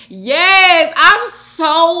 Yes, I'm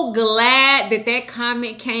so glad that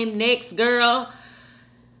comment came next, girl,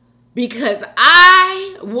 because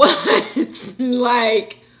I was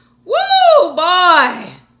like, woo,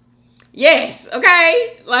 boy. Yes,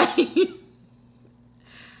 okay? Like,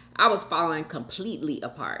 I was falling completely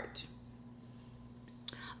apart.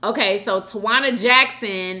 Okay, so Tawana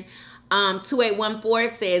Jackson 2814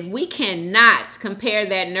 says, we cannot compare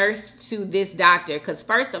that nurse to this doctor because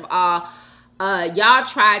first of all, y'all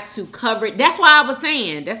tried to cover it. That's why I was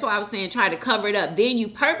saying try to cover it up. Then you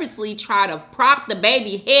purposely try to prop the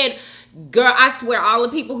baby head. Girl, I swear all the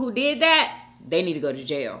people who did that, they need to go to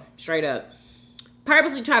jail. Straight up.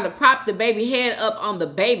 Purposely try to prop the baby head up on the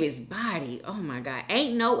baby's body. Oh my God.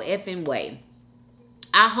 Ain't no effing way.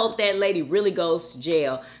 I hope that lady really goes to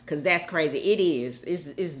jail because that's crazy. It is.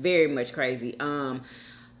 It's very much crazy.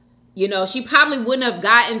 You know, she probably wouldn't have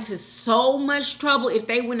gotten into so much trouble if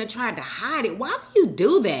they wouldn't have tried to hide it. Why would you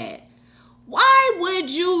do that? Why would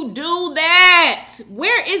you do that?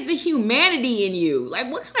 where is the humanity in you? Like,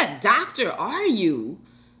 what kind of doctor are you?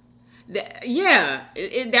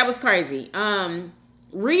 That was crazy.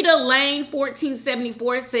 Rita Lane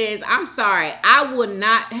 1474 says, I'm sorry, I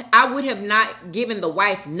would have not given the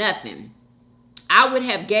wife nothing. I would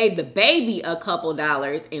have gave the baby a couple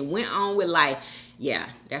dollars and went on with life. Yeah,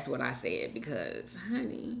 that's what I said, because,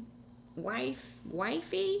 honey,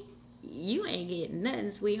 wifey, you ain't getting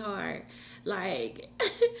nothing, sweetheart. Like,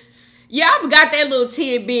 y'all got that little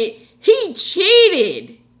tidbit. He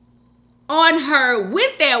cheated on her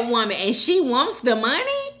with that woman and she wants the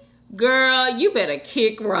money? Girl, you better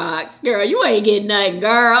kick rocks. Girl, you ain't getting nothing,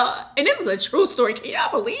 girl. And this is a true story. Can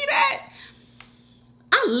y'all believe that?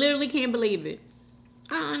 I literally can't believe it.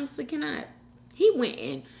 I honestly cannot. He went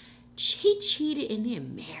and he cheated and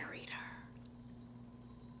then married her.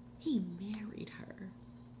 He married her.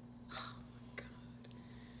 Oh my God.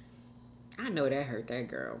 I know that hurt that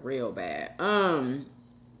girl real bad.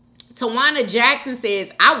 Tawana Jackson says,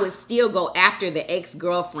 I would still go after the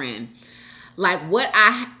ex-girlfriend. Like what?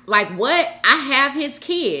 I have his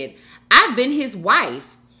kid. I've been his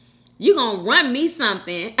wife. You gonna run me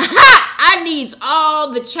something? I needs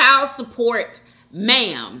all the child support,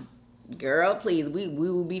 ma'am. Girl, please, we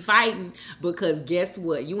will be fighting, because guess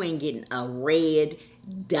what? You ain't getting a red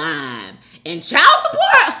dime. And child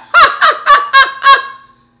support?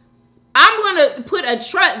 I'm gonna put a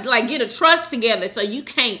trust, like get a trust together so you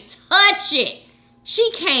can't touch it.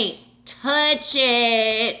 She can't touch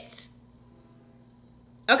it.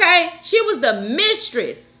 Okay? She was the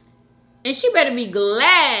mistress. And she better be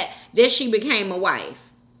glad that she became a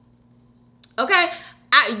wife. Okay?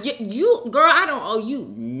 Girl, I don't owe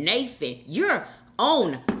you Nathan. You're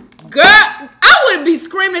on. Girl, I would be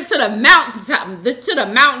screaming to the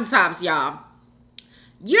mountaintops, y'all.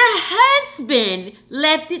 Your husband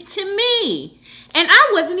left it to me. And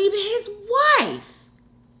I wasn't even his wife.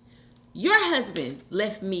 Your husband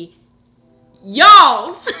left me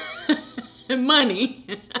y'all's money.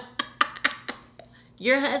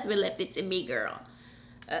 Your husband left it to me, girl.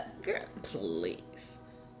 Girl, please.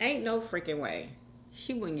 Ain't no freaking way.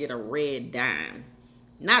 She wouldn't get a red dime.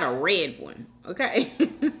 Not a red one, okay?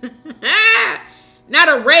 Not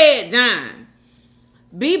a red dime.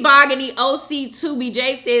 B Bogany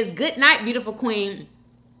OC2BJ says, good night, beautiful queen.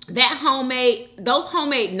 Those homemade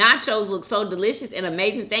nachos look so delicious and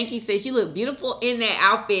amazing. Thank you, sis. You look beautiful in that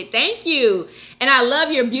outfit. Thank you. And I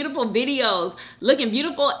love your beautiful videos. Looking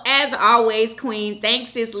beautiful as always, queen.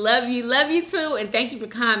 Thanks, sis. Love you. Love you too. And thank you for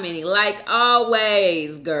commenting. Like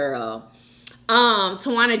always, girl.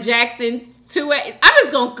 Tawana Jackson, I'm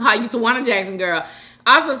just going to call you Tawana Jackson, girl.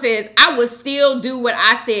 Also says, I would still do what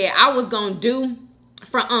I said I was going to do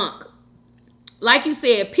for Unc. Like you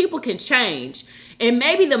said, people can change. And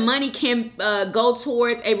maybe the money can go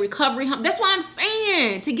towards a recovery home. That's what I'm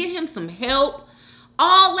saying. To get him some help.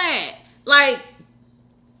 All that. Like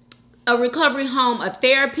a recovery home, a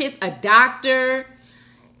therapist, a doctor.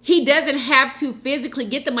 He doesn't have to physically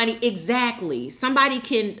get the money. Exactly. Somebody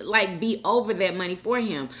can like be over that money for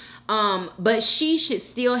him. But she should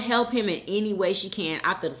still help him in any way she can.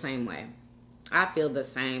 I feel the same way. I feel the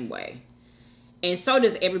same way. And so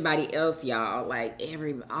does everybody else, y'all. Like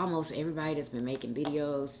almost everybody that's been making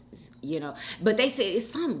videos, you know. But they say it's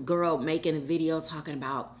some girl making a video talking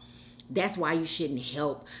about that's why you shouldn't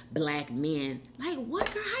help black men. Like,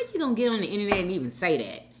 what, girl? How you gonna get on the internet and even say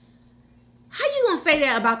that? How you gonna say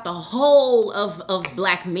that about the whole of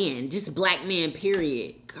black men? Just black men,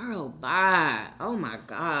 period. Girl, bye. Oh my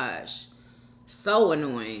gosh. So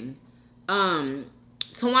annoying.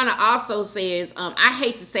 Tawana also says, I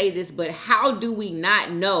hate to say this, but how do we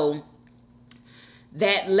not know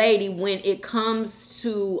that lady when it comes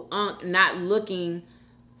to not looking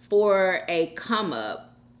for a come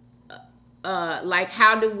up? Like,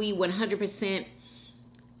 how do we 100%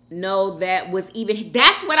 know that was even,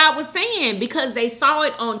 that's what I was saying, because they saw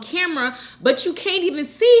it on camera, but you can't even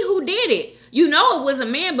see who did it. You know it was a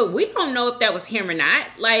man, but we don't know if that was him or not.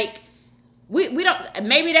 Like, we don't,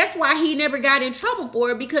 maybe that's why he never got in trouble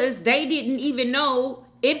for it, because they didn't even know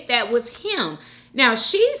if that was him. Now,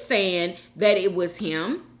 she's saying that it was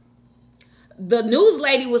him. The news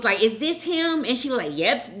lady was like, is this him? And she was like,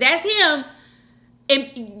 yep, that's him.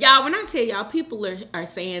 And y'all, when I tell y'all, people are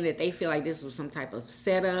saying that they feel like this was some type of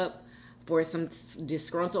setup for some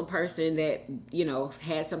disgruntled person that, you know,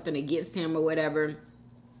 had something against him or whatever.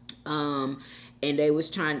 And they was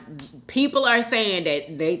people are saying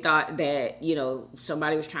that they thought that, you know,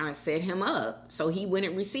 somebody was trying to set him up so he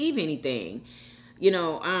wouldn't receive anything. You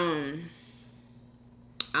know, I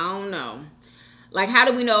don't know. Like, how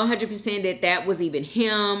do we know 100% that that was even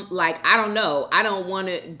him? Like, I don't know. I don't want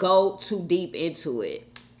to go too deep into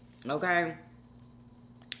it. Okay?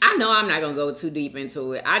 I know I'm not going to go too deep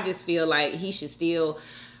into it. I just feel like he should still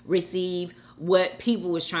receive what people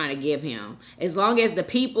was trying to give him. As long as the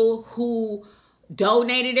people who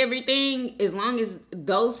donated everything, as long as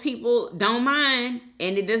those people don't mind,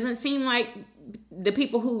 and it doesn't seem like the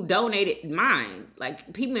people who donated mind.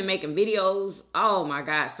 Like, people been making videos. Oh, my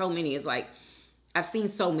God, so many. It's like, I've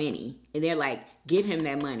seen so many, and they're like, give him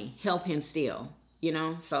that money. Help him still, you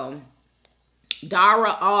know? So,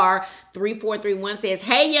 Dara R3431 says,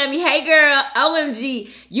 hey, Yummy. Hey, girl. OMG.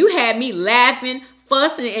 You had me laughing,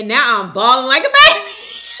 fussing, and now I'm bawling like a baby.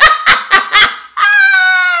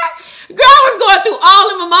 Girl, I was going through all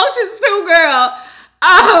them emotions too, girl.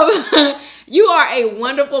 You are a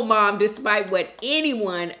wonderful mom, despite what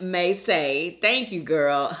anyone may say. Thank you,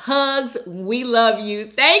 girl. Hugs. We love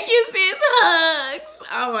you. Thank you, sis. Hugs.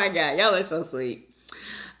 Oh, my God. Y'all are so sweet.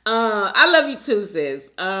 I love you too, sis.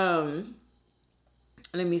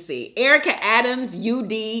 Let me see. Erica Adams,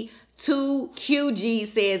 UD2QG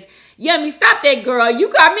says, Yummy, stop that, girl.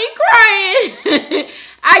 You got me crying.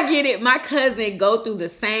 I get it. My cousin go through the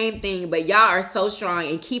same thing, but y'all are so strong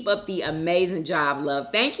and keep up the amazing job, love.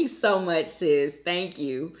 Thank you so much, sis. Thank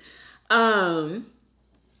you. Okay,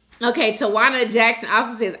 Tawana Jackson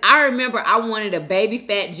also says, I remember I wanted a baby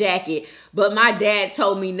fat jacket, but my dad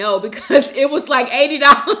told me no because it was like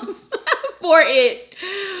 $80 for it.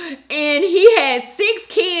 And he had 6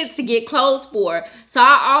 kids to get clothes for. So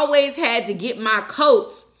I always had to get my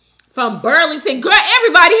coats from Burlington. Girl,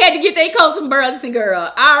 everybody had to get their coats from Burlington,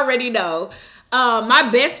 girl. I already know. My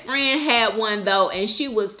best friend had one, though, and she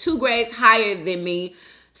was 2 grades higher than me.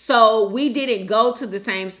 So we didn't go to the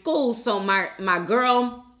same school. So my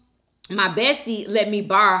bestie let me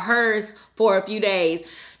borrow hers for a few days.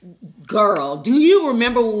 Girl, do you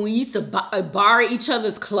remember when we used to borrow each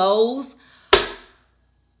other's clothes?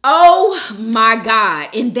 Oh my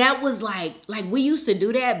God. And that was like we used to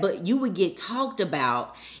do that, but you would get talked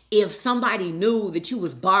about if somebody knew that you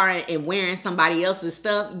was borrowing and wearing somebody else's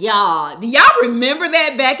stuff. Y'all, do y'all remember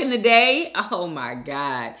that back in the day? Oh my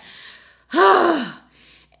God.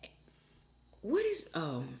 What is,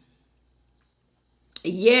 oh.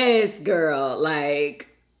 Yes, girl. Like,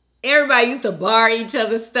 everybody used to borrow each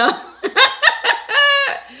other's stuff.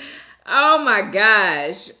 Oh my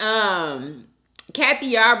gosh.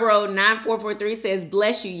 Kathy Yarbrough 9443 says,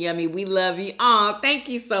 bless you, Yummy. We love you. Oh, thank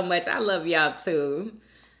you so much. I love y'all too.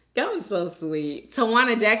 That was so sweet.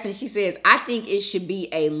 Tawana Jackson, she says, I think it should be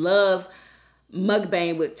a love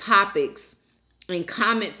mukbang with topics and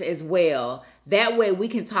comments as well. That way we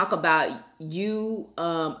can talk about you,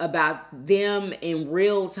 about them in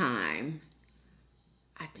real time.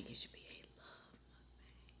 I think it should be a love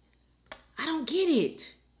mukbang. I don't get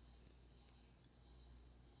it.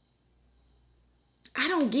 I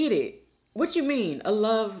don't get it. What you mean? A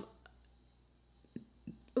love...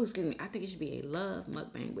 Oh, excuse me. I think it should be a love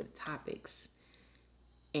mukbang with topics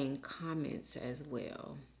and comments as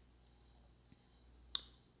well.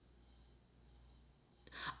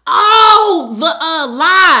 Oh, the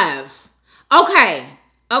live. Okay.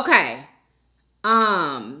 Okay.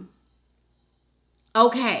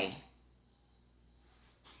 Okay.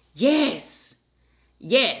 Yes.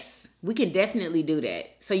 Yes. We can definitely do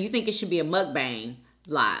that. So you think it should be a mukbang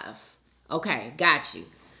live? Okay, got you.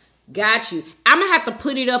 Got you. I'm gonna have to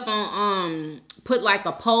put it up on put like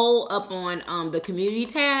a poll up on the community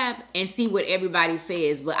tab and see what everybody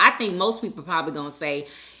says. But I think most people probably gonna say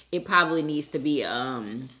it probably needs to be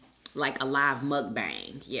like a live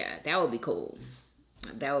mukbang. Yeah, that would be cool.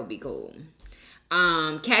 That would be cool.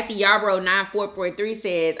 Kathy Yarbrough 9443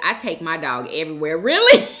 says, I take my dog everywhere.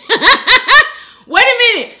 Really? Wait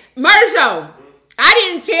a minute. Murder Show. I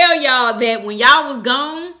didn't tell y'all that when y'all was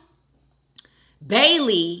gone,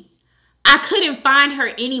 Bailey, I couldn't find her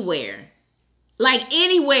anywhere. Like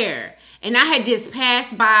anywhere. And I had just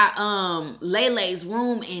passed by Lele's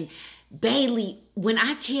room, and Bailey, when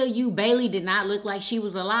I tell you Bailey did not look like she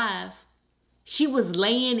was alive. She was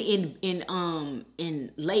laying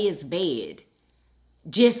in Leia's bed.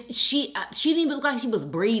 Just she didn't even look like she was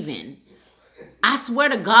breathing. I swear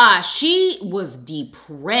to God, she was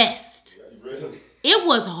depressed. It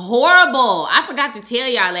was horrible. I forgot to tell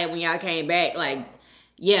y'all that when y'all came back. Like,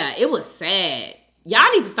 yeah, it was sad.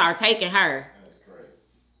 Y'all need to start taking her. That's crazy.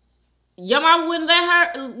 Your mom wouldn't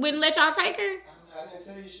let y'all take her? I didn't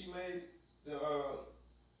tell you she made the her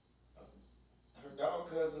dog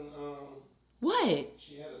cousin What?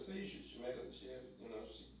 she had a seizure. She had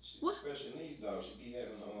What? special needs dog. She be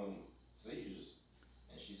having seizures.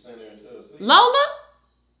 And she sent her into a seizure. Lola?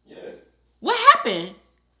 Yeah. What happened happened?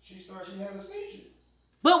 She had a seizure.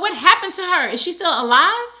 But what happened to her? Is she still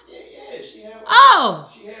alive? Yeah, she had one.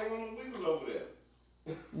 Oh. She had one of the wiggles over there.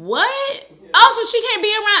 What? Yeah. Oh, so she can't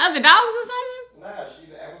be around other dogs or something? Nah,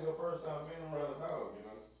 that was her first time being around a dog,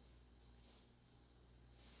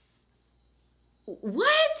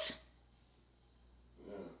 What?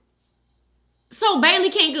 Yeah. So Bailey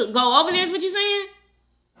can't go over there is what you saying?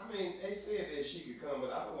 I mean, they said that she could come,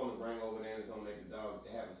 but I don't want to bring over there and it's going to make the dog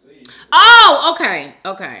have a seizure. Oh, okay.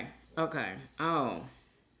 Oh.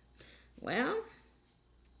 Well.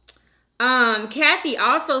 Kathy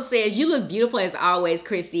also says, you look beautiful as always,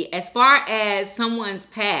 Christy. As far as someone's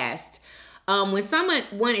past, when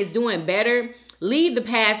someone is doing better, leave the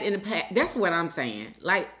past in the past. That's what I'm saying.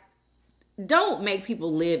 Like, don't make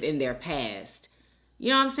people live in their past. You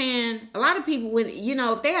know what I'm saying? A lot of people, when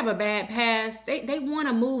if they have a bad past, they want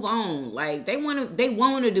to move on. Like, they want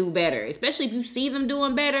to do better, especially if you see them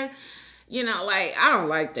doing better. Like, I don't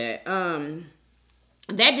like that.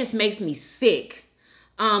 That just makes me sick.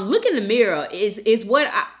 Look in the mirror is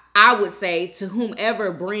what I would say to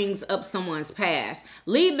whomever brings up someone's past.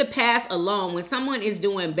 Leave the past alone when someone is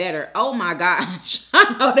doing better. Oh my gosh.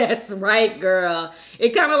 I know that's right, girl. It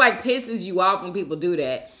kind of like pisses you off when people do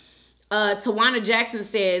that. Tawana Jackson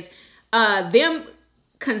says, them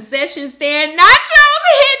concession stand nachos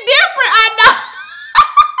hit different.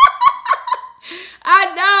 I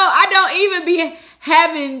know. I don't even be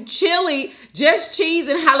having chili, just cheese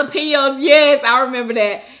and jalapenos. Yes, I remember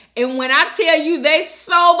that. And when I tell you they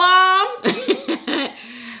so bomb,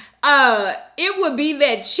 it would be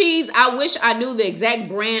that cheese. I wish I knew the exact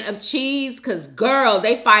brand of cheese, because girl,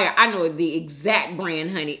 they fire. I know the exact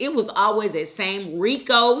brand, honey. It was always that same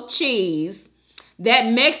Rico cheese,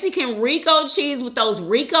 that Mexican Rico cheese with those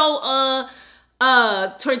Rico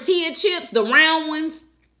tortilla chips, the round ones.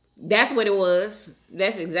 That's what it was.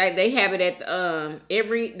 That's exact. They have it at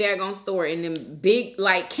every daggone store in them big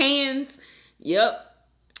like cans. Yep.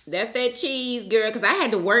 That's that cheese, girl. Because I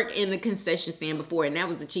had to work in the concession stand before, and that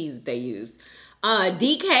was the cheese that they used.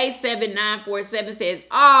 DK7947 says,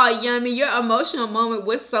 "Oh, Yummy, your emotional moment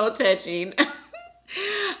was so touching." We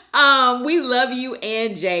love you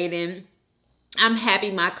and Jaden. I'm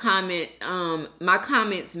happy my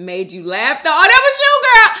comments made you laugh. Oh, that was you,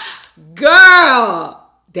 girl. Girl.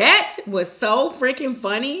 That was so freaking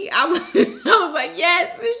funny. I was like,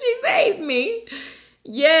 yes, she saved me.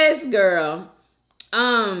 Yes, girl.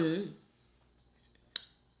 Yussa8221.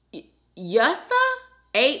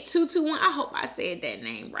 I hope I said that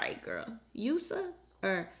name right, girl. Yussa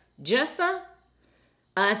or Jussa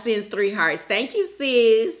sends 3 hearts. Thank you,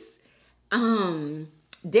 sis.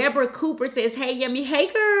 Deborah Cooper says, "Hey, Yummy. Hey,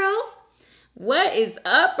 girl. What is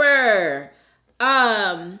upper?"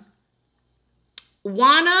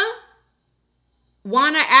 Juana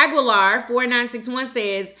Aguilar 4961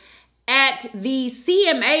 says, at the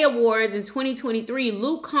CMA Awards in 2023,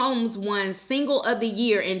 Luke Combs won Single of the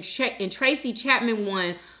Year and Tracy Chapman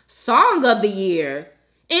won Song of the Year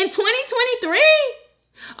in 2023.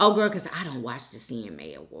 Oh, girl, because I don't watch the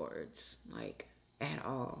CMA Awards, like, at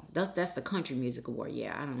all. That's the Country Music Award.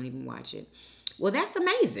 Yeah, I don't even watch it. Well, that's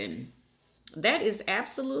amazing. That is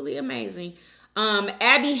absolutely amazing.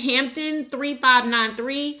 Abby Hampton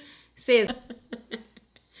 3593 says,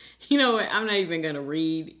 you know what? I'm not even going to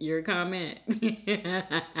read your comment.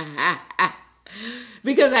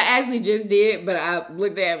 Because I actually just did, but I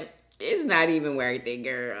looked at it's not even worth it,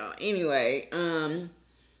 girl. Anyway,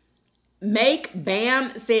 Make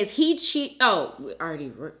Bam says he cheat. Oh, we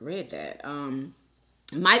already read that.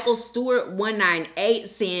 Michael Stewart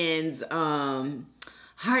 198 sends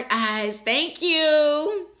heart eyes. Thank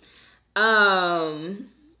you.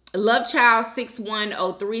 Love Child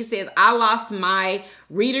 6103 says, I lost my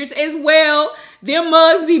readers as well. Their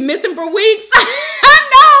mugs be missing for weeks. I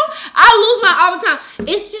know. I lose mine all the time.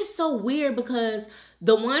 It's just so weird because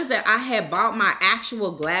the ones that I had bought, my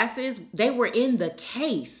actual glasses, they were in the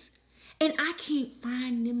case. And I can't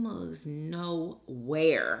find them mugs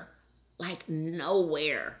nowhere. Like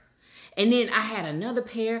nowhere. And then I had another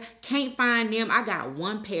pair, can't find them. I got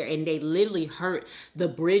one pair and they literally hurt the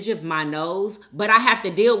bridge of my nose, but I have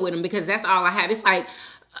to deal with them because that's all I have. It's like,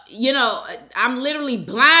 you know, I'm literally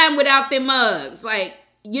blind without them mugs. Like,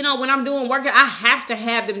 you know, when I'm doing work, I have to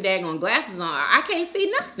have them daggone glasses on. I can't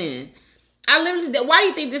see nothing. I literally, why do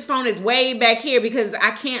you think this phone is way back here? Because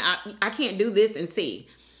I can't do this and see.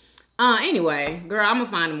 Anyway, girl, I'm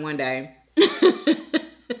gonna find them one day.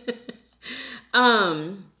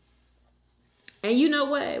 And you know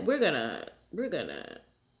what?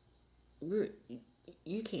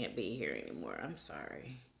 You can't be here anymore. I'm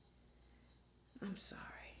sorry.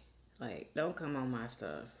 Like, don't come on my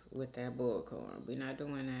stuff with that bullcorn. We're not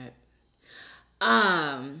doing that.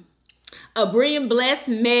 A Brilliant Blessed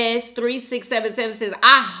Mess 3677 says,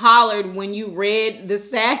 I hollered when you read the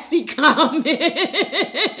sassy comment.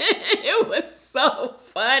 It was so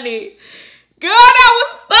funny. Girl, that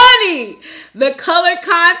was funny. The color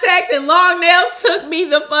contacts and long nails took me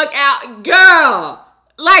the fuck out. Girl,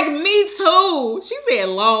 like me too. She said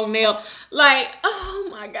long nail. Like, oh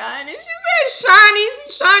my God. And she said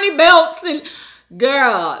shiny belts. And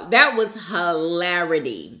girl, that was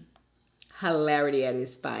hilarity. Hilarity at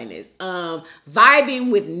its finest.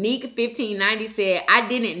 Vibing with Neek 1590 said, I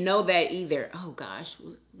didn't know that either. Oh gosh.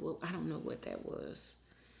 Well, I don't know what that was.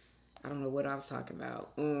 I don't know what I was talking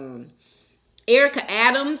about. Erica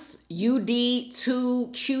Adams,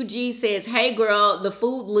 UD2QG says, hey girl, the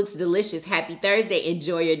food looks delicious. Happy Thursday.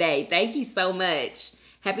 Enjoy your day. Thank you so much.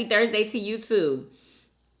 Happy Thursday to you too.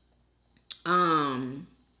 Vibing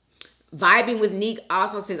with Neek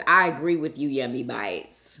also says, I agree with you, Yummy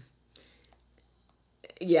Bites.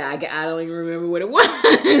 Yeah, I don't even remember what it was.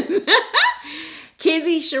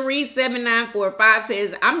 Kizzy Cherie 7945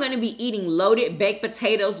 says, I'm going to be eating loaded baked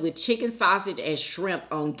potatoes with chicken sausage and shrimp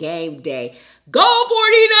on game day. Go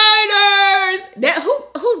 49ers!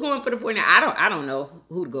 Who's going for the 49ers? I don't know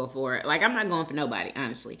who to go for. Like, I'm not going for nobody,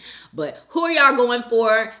 honestly. But who are y'all going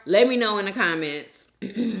for? Let me know in the comments.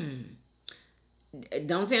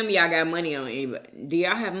 Don't tell me y'all got money on anybody. Do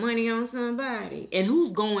y'all have money on somebody? And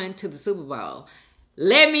who's going to the Super Bowl?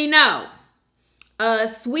 Let me know.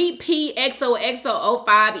 Sweet P XOXO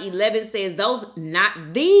 0511 says,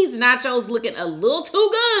 these nachos looking a little too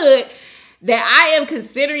good that I am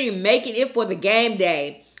considering making it for the game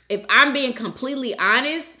day. If I'm being completely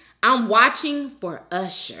honest, I'm watching for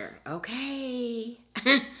Usher, okay?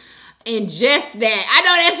 And just that, I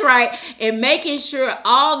know that's right, and making sure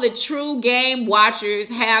all the true game watchers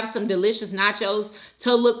have some delicious nachos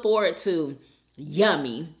to look forward to.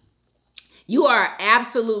 Yummy. You are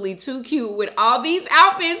absolutely too cute with all these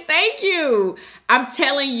outfits. Thank you. I'm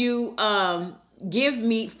telling you, give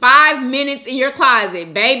me 5 minutes in your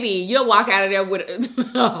closet, baby. You'll walk out of there with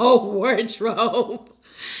a whole wardrobe.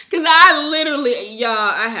 Because I literally, y'all,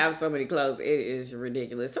 I have so many clothes. It is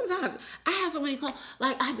ridiculous. Sometimes I have so many clothes.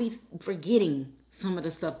 Like, I be forgetting some of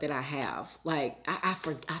the stuff that I have. Like, I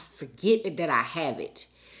forget that I have it.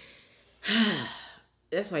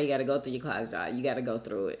 That's why you got to go through your closet, y'all. You got to go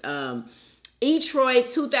through it. Etroy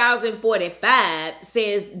 2045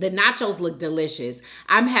 says the nachos look delicious.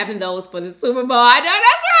 I'm having those for the Super Bowl. I know,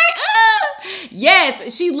 that's right.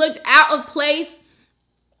 Yes, she looked out of place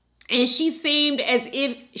and she seemed as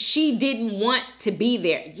if she didn't want to be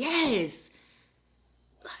there. Yes.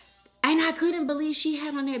 And I couldn't believe she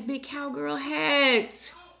had on that big cowgirl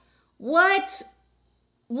hat. What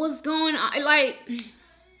was going on? Like,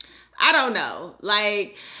 I don't know.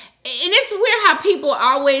 Like, and it's weird how people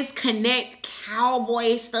always connect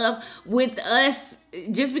cowboy stuff with us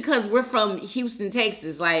just because we're from Houston,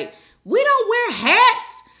 Texas. Like, we don't wear hats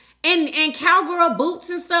and cowgirl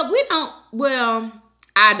boots and stuff. We don't, well,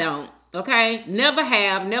 I don't, okay? Never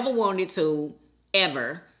have, never wanted to,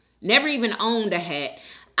 ever. Never even owned a hat.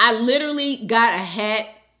 I literally got a hat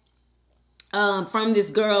from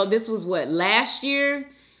this girl. This was what, last year?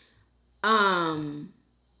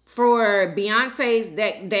 For Beyonce's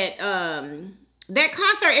that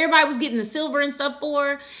concert everybody was getting the silver and stuff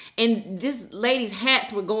for, and this lady's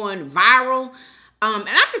hats were going viral. And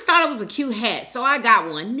I just thought it was a cute hat, so I got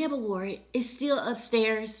one. Never wore it. It's still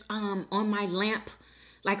upstairs on my lamp,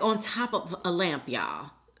 like on top of a lamp,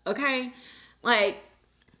 y'all. Okay? Like,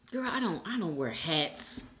 girl, I don't wear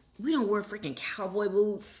hats. We don't wear freaking cowboy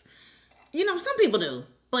boots. You know, some people do,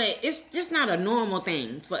 but it's just not a normal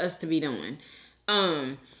thing for us to be doing.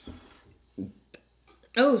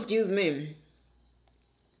 Oh, excuse me.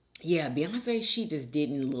 Yeah, Beyonce, she just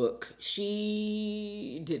didn't look.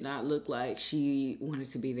 She did not look like she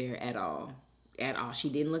wanted to be there at all. At all. She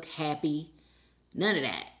didn't look happy. None of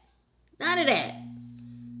that. None of that.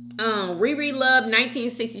 Riri Love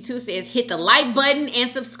 1962 says, hit the like button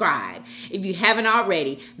and subscribe if you haven't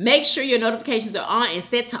already. Make sure your notifications are on and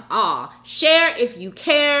set to all. Share if you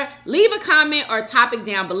care. Leave a comment or topic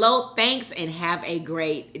down below. Thanks and have a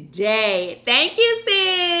great day. Thank you,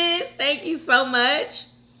 sis. Thank you so much.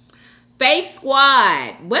 Faith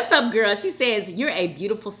Squad. What's up, girl? She says, you're a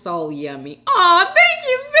beautiful soul, Yummy. Oh, thank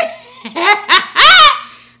you, sis.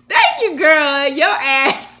 Thank you, girl. Your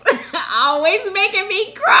ass always making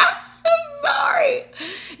me cry. I'm sorry.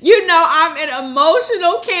 You know, I'm an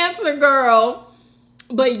emotional Cancer girl.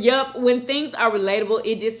 But yup, when things are relatable,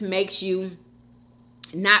 it just makes you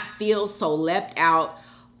not feel so left out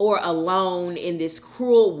or alone in this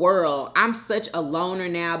cruel world. I'm such a loner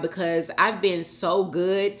now because I've been so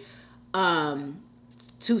good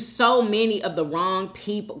to so many of the wrong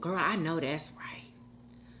people. Girl, I know that's right.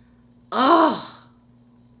 Oh,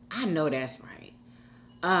 I know that's right.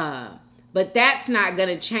 But that's not going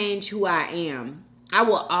to change who I am. I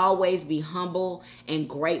will always be humble and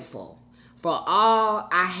grateful for all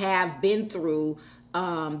I have been through,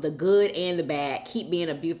 the good and the bad. Keep being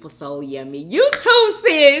a beautiful soul, Yummy. You too,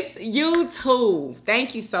 sis. You too.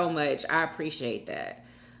 Thank you so much. I appreciate that.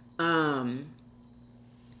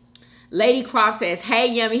 Lady Croft says, hey,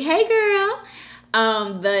 Yummy. Hey, girl.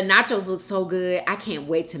 The nachos look so good. I can't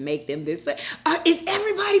wait to make them this. Is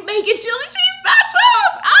everybody making chili cheese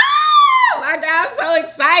nachos? Oh, my God. I'm so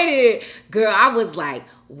excited. Girl, I was like,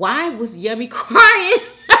 why was Yummy crying?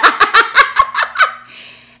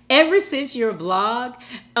 Ever since your vlog,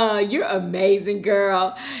 you're amazing,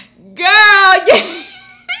 girl. Girl, why is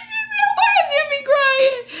Yummy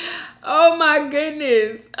crying? Oh, my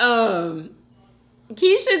goodness.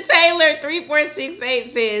 Keisha Taylor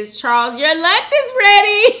 3468 says, Charles, your lunch is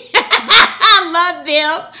ready. I love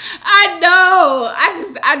them. I know.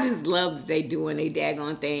 I just love that they doing their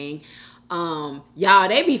daggone thing. Y'all,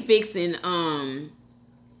 they be fixing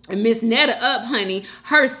Miss Netta up, honey.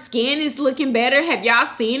 Her skin is looking better. Have y'all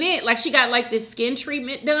seen it? Like, she got like this skin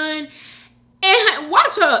treatment done. And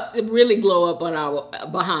watch her really glow up on our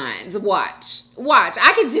behinds. Watch.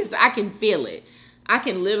 I can feel it. I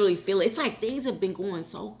can literally feel it. It's like things have been going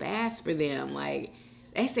so fast for them. Like,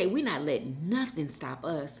 they say, we're not letting nothing stop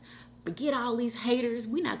us. Forget all these haters.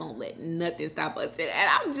 We're not going to let nothing stop us. And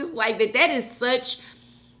I'm just like, that is such,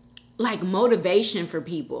 like, motivation for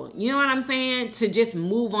people. You know what I'm saying? To just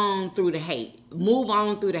move on through the hate. Move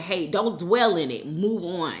on through the hate. Don't dwell in it. Move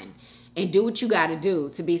on. And do what you got to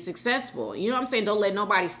do to be successful. You know what I'm saying? Don't let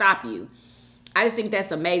nobody stop you. I just think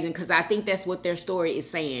that's amazing because I think that's what their story is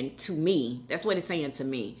saying to me. That's what it's saying to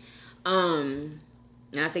me. And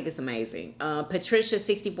I think it's amazing.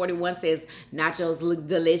 Patricia6041 says, nachos look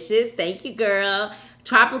delicious. Thank you, girl.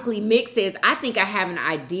 Tropically Mixed says, I think I have an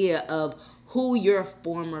idea of who your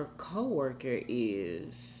former coworker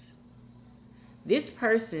is. This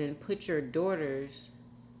person put your daughter's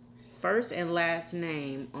first and last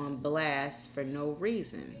name on blast for no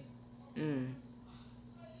reason.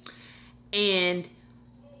 And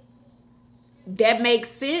that makes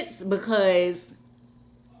sense because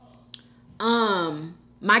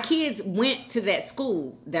my kids went to that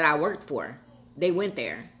school that I worked for. They went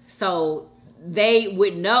there. So they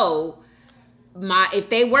would know if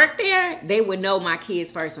they worked there, they would know my kids'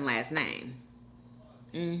 first and last name.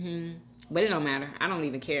 But it don't matter. I don't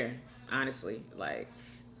even care, honestly. Like,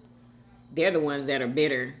 they're the ones that are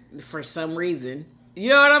bitter for some reason.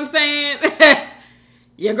 You know what I'm saying?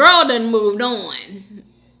 Your girl done moved on.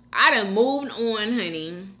 I done moved on,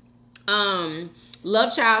 honey.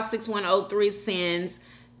 Lovechild6103 sends,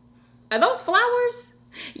 are those flowers?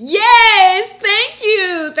 Yes, thank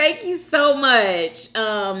you. Thank you so much.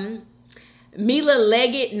 Mila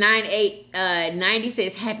Leggett 9890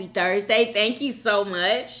 says, happy Thursday. Thank you so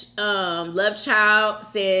much. Lovechild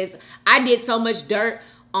says, I did so much dirt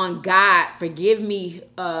on God. Forgive me.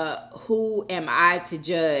 Who am I to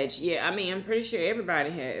judge? Yeah, I mean, I'm pretty sure everybody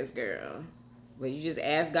has, girl. But you just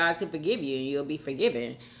ask God to forgive you and you'll be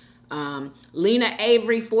forgiven. Lena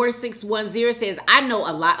Avery 4610 says, I know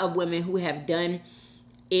a lot of women who have done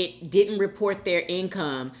it, didn't report their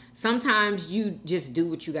income. Sometimes you just do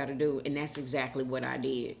what you got to do. And that's exactly what I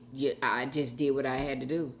did. I just did what I had to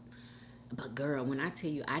do. But girl, when I tell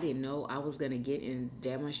you I didn't know I was going to get in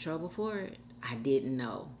that much trouble for it, I didn't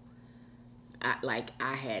know.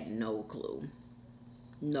 I had no clue.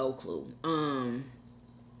 No clue.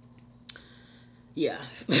 Yeah.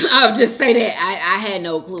 I'll just say that. I had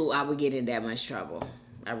no clue I would get in that much trouble.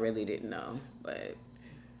 I really didn't know. But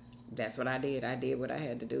that's what I did. I did what I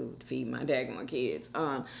had to do to feed my daggone kids.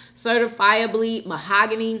 Certifiably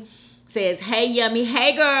Mahogany says, hey, Yummy.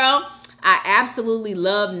 Hey, girl. I absolutely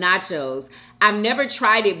love nachos. I've never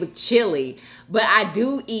tried it with chili, but I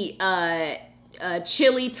do eat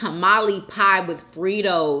chili tamale pie with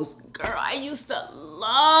Fritos. Girl, I used to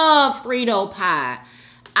love Frito pie.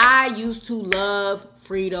 I used to love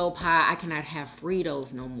Frito pie. I cannot have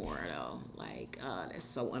Fritos no more, though. Like, that's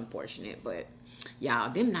so unfortunate. But,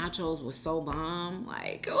 y'all, them nachos were so bomb.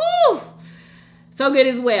 Like, ooh, so good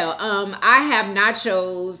as well. I have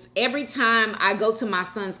nachos every time I go to my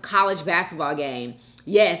son's college basketball game.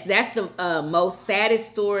 Yes, that's the most saddest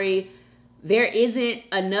story. There isn't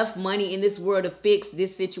enough money in this world to fix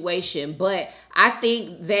this situation. But I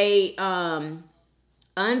think they,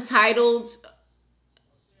 Untitled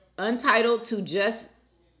to just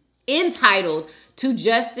entitled to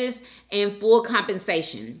justice and full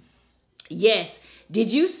compensation. Yes.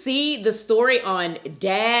 Did you see the story on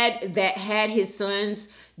dad that had his son's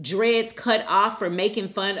dreads cut off for making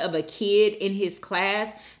fun of a kid in his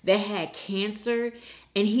class that had cancer?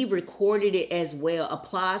 And he recorded it as well.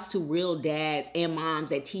 Applause to real dads and moms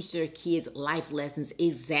that teach their kids life lessons.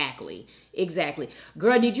 Exactly. Exactly.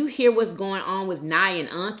 Girl, did you hear what's going on with Nye and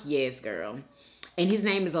Unc? Yes, girl. And his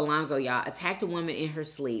name is Alonzo, y'all. Attacked a woman in her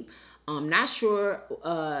sleep. Not sure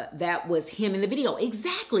that was him in the video.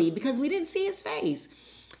 Exactly, because we didn't see his face.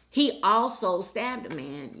 He also stabbed a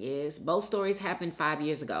man. Yes, both stories happened 5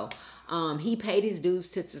 years ago. He paid his dues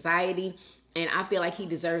to society, and I feel like he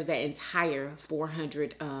deserves that entire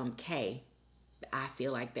 $400K. I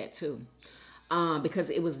feel like that too, because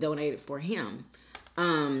it was donated for him.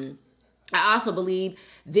 I also believe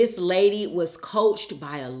this lady was coached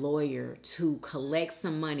by a lawyer to collect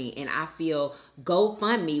some money, and I feel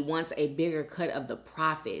GoFundMe wants a bigger cut of the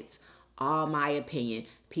profits. All my opinion.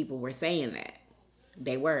 People were saying that.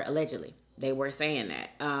 They were, allegedly. They were saying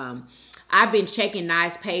that. I've been checking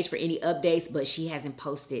Nye's page for any updates, but she hasn't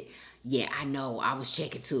posted. Yeah, I know. I was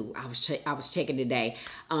checking too. I was checking today.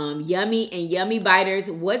 Yummy and Yummybiters,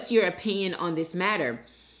 what's your opinion on this matter?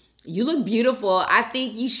 You look beautiful. I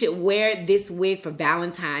think you should wear this wig for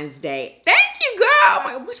Valentine's Day. Thank you, girl. Oh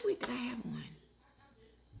my, which wig did I have on?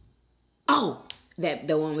 Oh,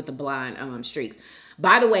 the one with the blonde streaks.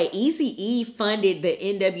 By the way, Eazy-E funded the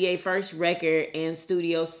NWA first record and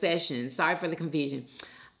studio session. Sorry for the confusion.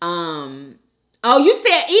 Oh, you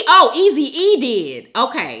said Eazy-E did.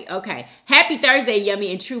 Okay, okay. Happy Thursday,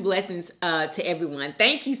 Yummy, and true blessings to everyone.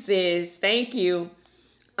 Thank you, sis. Thank you.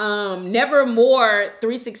 Nevermore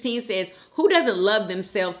 316 says, who doesn't love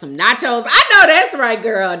themselves some nachos? I know that's right,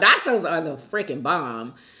 girl. Nachos are the freaking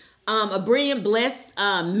bomb. A brilliant blessed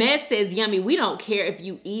mess says, Yummy, we don't care if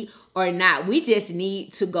you eat or not. We just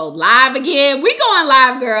need to go live again. We going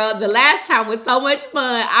live, girl. The last time was so much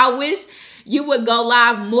fun. I wish you would go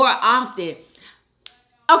live more often.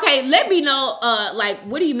 Okay, let me know, like,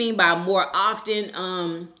 what do you mean by more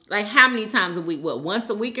often? Like, how many times a week? What, once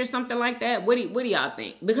a week or something like that? What do y'all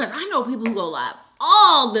think? Because I know people who go live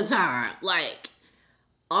all the time, like,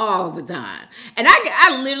 all the time. And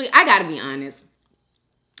I gotta be honest.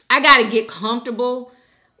 I gotta get comfortable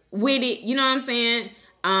with it. You know what I'm saying?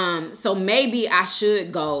 So maybe I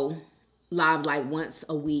should go live like once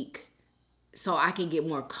a week so I can get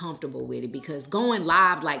more comfortable with it, because going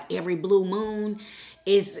live like every blue moon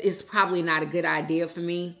is probably not a good idea for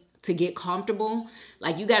me to get comfortable.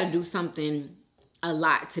 Like, you got to do something a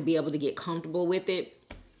lot to be able to get comfortable with it.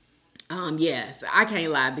 Yes, I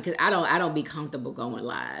can't lie, because I don't be comfortable going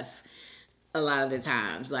live a lot of the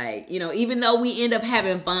times. Like, you know, even though we end up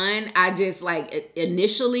having fun, I just like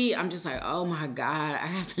initially I'm just like, oh my God, I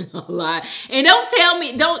have to go live. And don't tell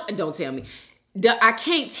me. I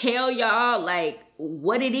can't tell y'all like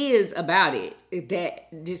what it is about it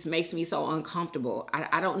that just makes me so uncomfortable.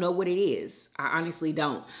 I don't know what it is. I honestly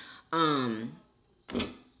don't.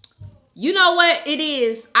 You know what it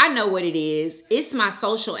is? I know what it is. It's my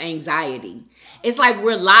social anxiety. It's like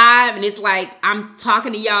we're live and it's like I'm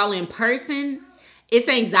talking to y'all in person. It's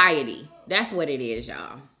anxiety. That's what it is,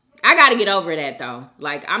 y'all. I got to get over that though.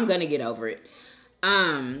 Like, I'm going to get over it.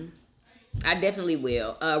 I definitely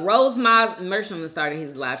will. Rose Miles, Mershman started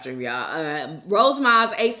his live stream, y'all. Rose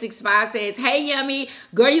Miles 865 says, hey, Yummy,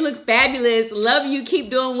 girl, you look fabulous. Love you. Keep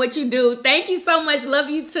doing what you do. Thank you so much. Love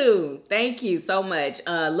you too. Thank you so much.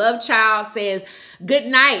 Love Child says, good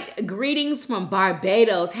night. Greetings from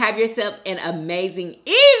Barbados. Have yourself an amazing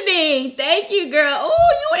evening. Thank you, girl.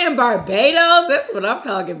 Oh, you in Barbados? That's what I'm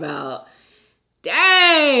talking about.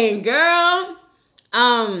 Dang, girl.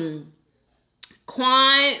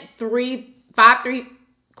 Quan 353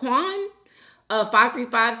 Quan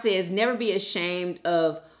 535 says, never be ashamed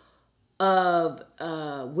of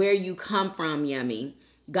where you come from, Yummy.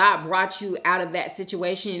 God brought you out of that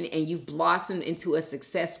situation and you've blossomed into a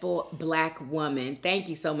successful Black woman. Thank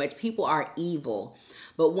you so much. People are evil.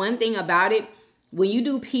 But one thing about it, when you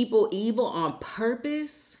do people evil on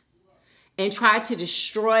purpose and try to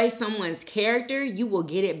destroy someone's character, you will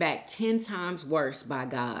get it back 10 times worse by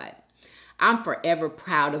God. I'm forever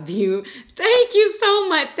proud of you. Thank you so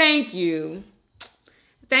much. Thank you.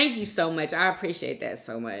 Thank you so much. I appreciate that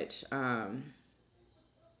so much.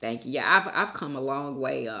 Thank you. Yeah, I've come a long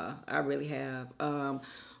way. I really have.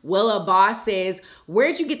 Willa Boss says,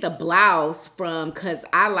 where'd you get the blouse from? Because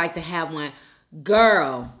I like to have one.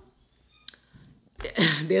 Girl,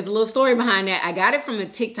 there's a little story behind that. I got it from a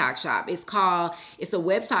TikTok shop. It's a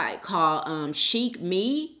website called Chic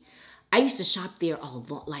Me. I used to shop there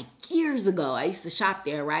like years ago. I used to shop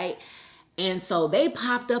there, right? And so they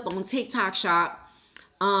popped up on TikTok Shop.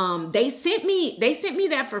 They sent me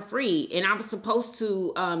that for free, and I was supposed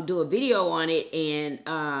to do a video on it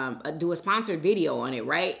and do a sponsored video on it,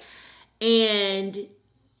 right? And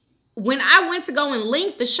when I went to go and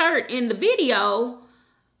link the shirt in the video,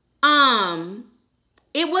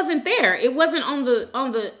 it wasn't there. It wasn't on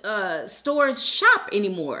the store's shop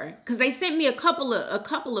anymore, because they sent me a couple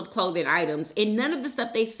of clothing items, and none of the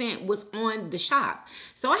stuff they sent was on the shop.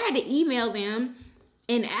 So I had to email them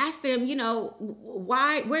and ask them, you know,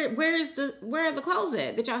 why, where are the clothes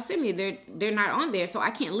at that y'all sent me? They're not on there, so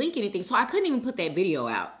I can't link anything. So I couldn't even put that video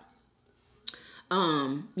out,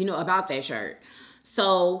 you know, about that shirt.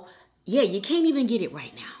 So yeah, you can't even get it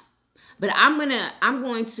right now. But I'm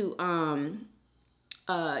going to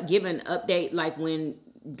give an update, like when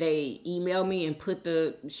they email me and put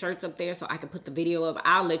the shirts up there so I can put the video up.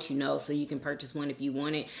 I'll let you know so you can purchase one if you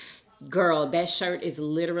want it. Girl, that shirt is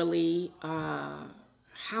literally,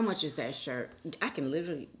 how much is that shirt? I can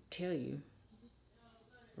literally tell you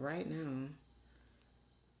right now.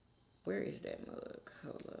 Where is that mug?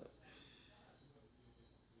 Hold up.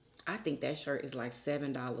 I think that shirt is like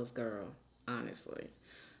 $7, girl, honestly.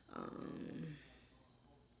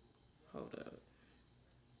 Hold up.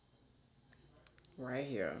 Right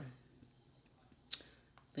here.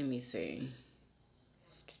 Let me see.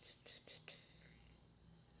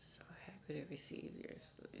 So happy to receive your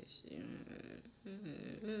solution.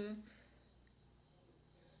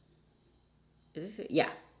 Is this it?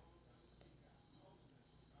 Yeah.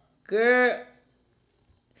 Girl.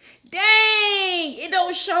 Dang! It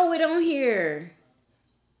don't show it on here.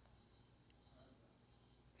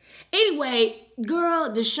 Anyway,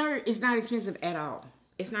 girl, the shirt is not expensive at all.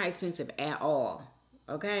 It's not expensive at all.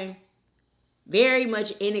 Okay? Very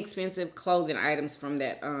much inexpensive clothing items from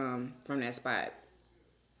that spot.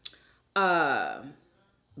 But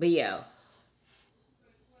yeah.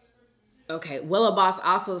 Okay, Willow Boss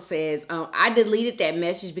also says, I deleted that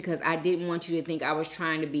message because I didn't want you to think I was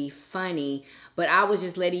trying to be funny, but I was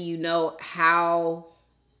just letting you know how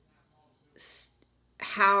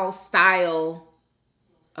style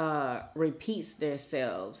repeats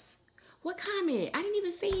themselves. What comment? I didn't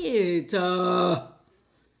even see it.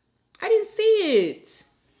 I didn't see it.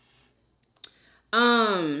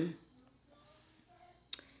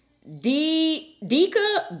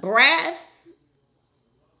 Dika Brath.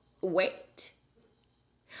 Wait.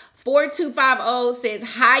 4250 says,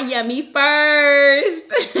 hi, Yummy first.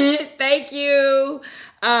 Thank you.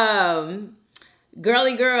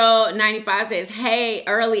 Girly Girl 95 says, hey,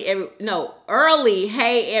 early,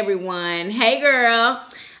 hey, everyone. Hey, girl.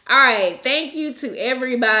 All right. Thank you to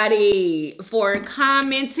everybody for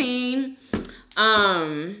commenting.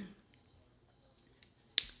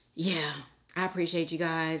 Yeah. I appreciate you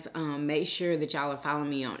guys. Make sure that y'all are following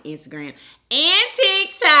me on Instagram and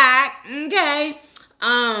TikTok. Okay.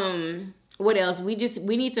 What else? We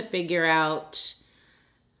need to figure out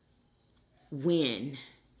when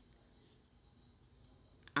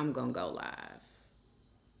I'm gonna go live.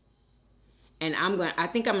 And I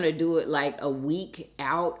think I'm gonna do it like a week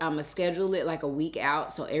out. I'm gonna schedule it like a week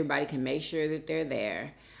out so everybody can make sure that they're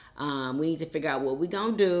there. We need to figure out what we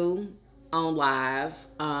gonna do on live.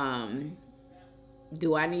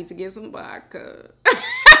 Do I need to get some vodka? Do I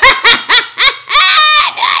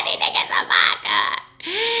need to get some vodka?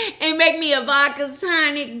 And make me a vodka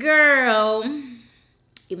tonic, girl.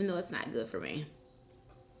 Even though it's not good for me.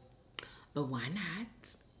 But why not?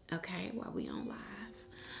 Okay, while we on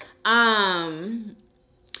live.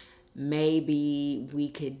 Maybe we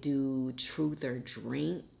could do truth or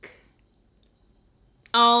drink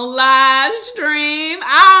on live stream.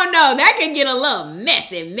 I don't know. That can get a little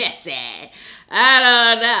messy. I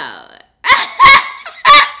don't know.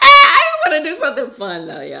 I want to do something fun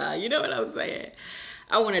though, y'all. You know what I'm saying?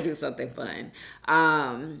 I want to do something fun.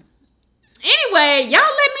 Anyway, y'all let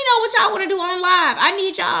me know what y'all want to do on live. I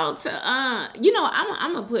need y'all to, you know,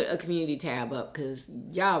 I'm going to put a community tab up because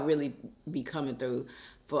y'all really be coming through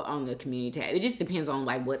on the community tab. It just depends on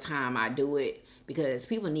like what time I do it because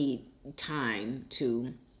people need time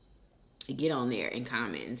to get on there and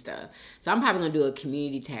comment and stuff. So I'm probably going to do a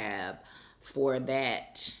community tab for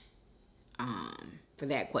that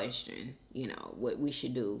question, you know, what we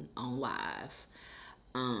should do on live.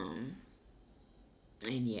 And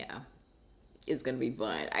yeah, it's gonna be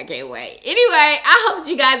fun. I can't wait. Anyway, I hope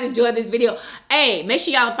you guys enjoyed this video. Hey, make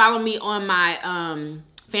sure y'all follow me on my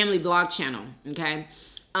family vlog channel, okay?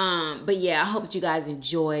 But yeah, I hope that you guys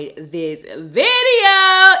enjoyed this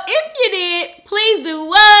video. If you did, please do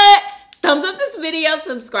what? Thumbs up this video,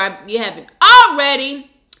 subscribe if you haven't already.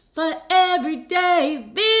 for everyday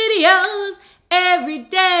videos.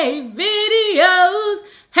 Everyday videos.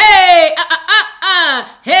 Hey,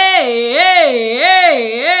 hey,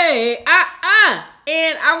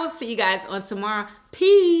 and I will see you guys on tomorrow.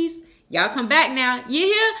 Peace. Y'all come back now. You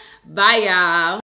hear? Bye, y'all.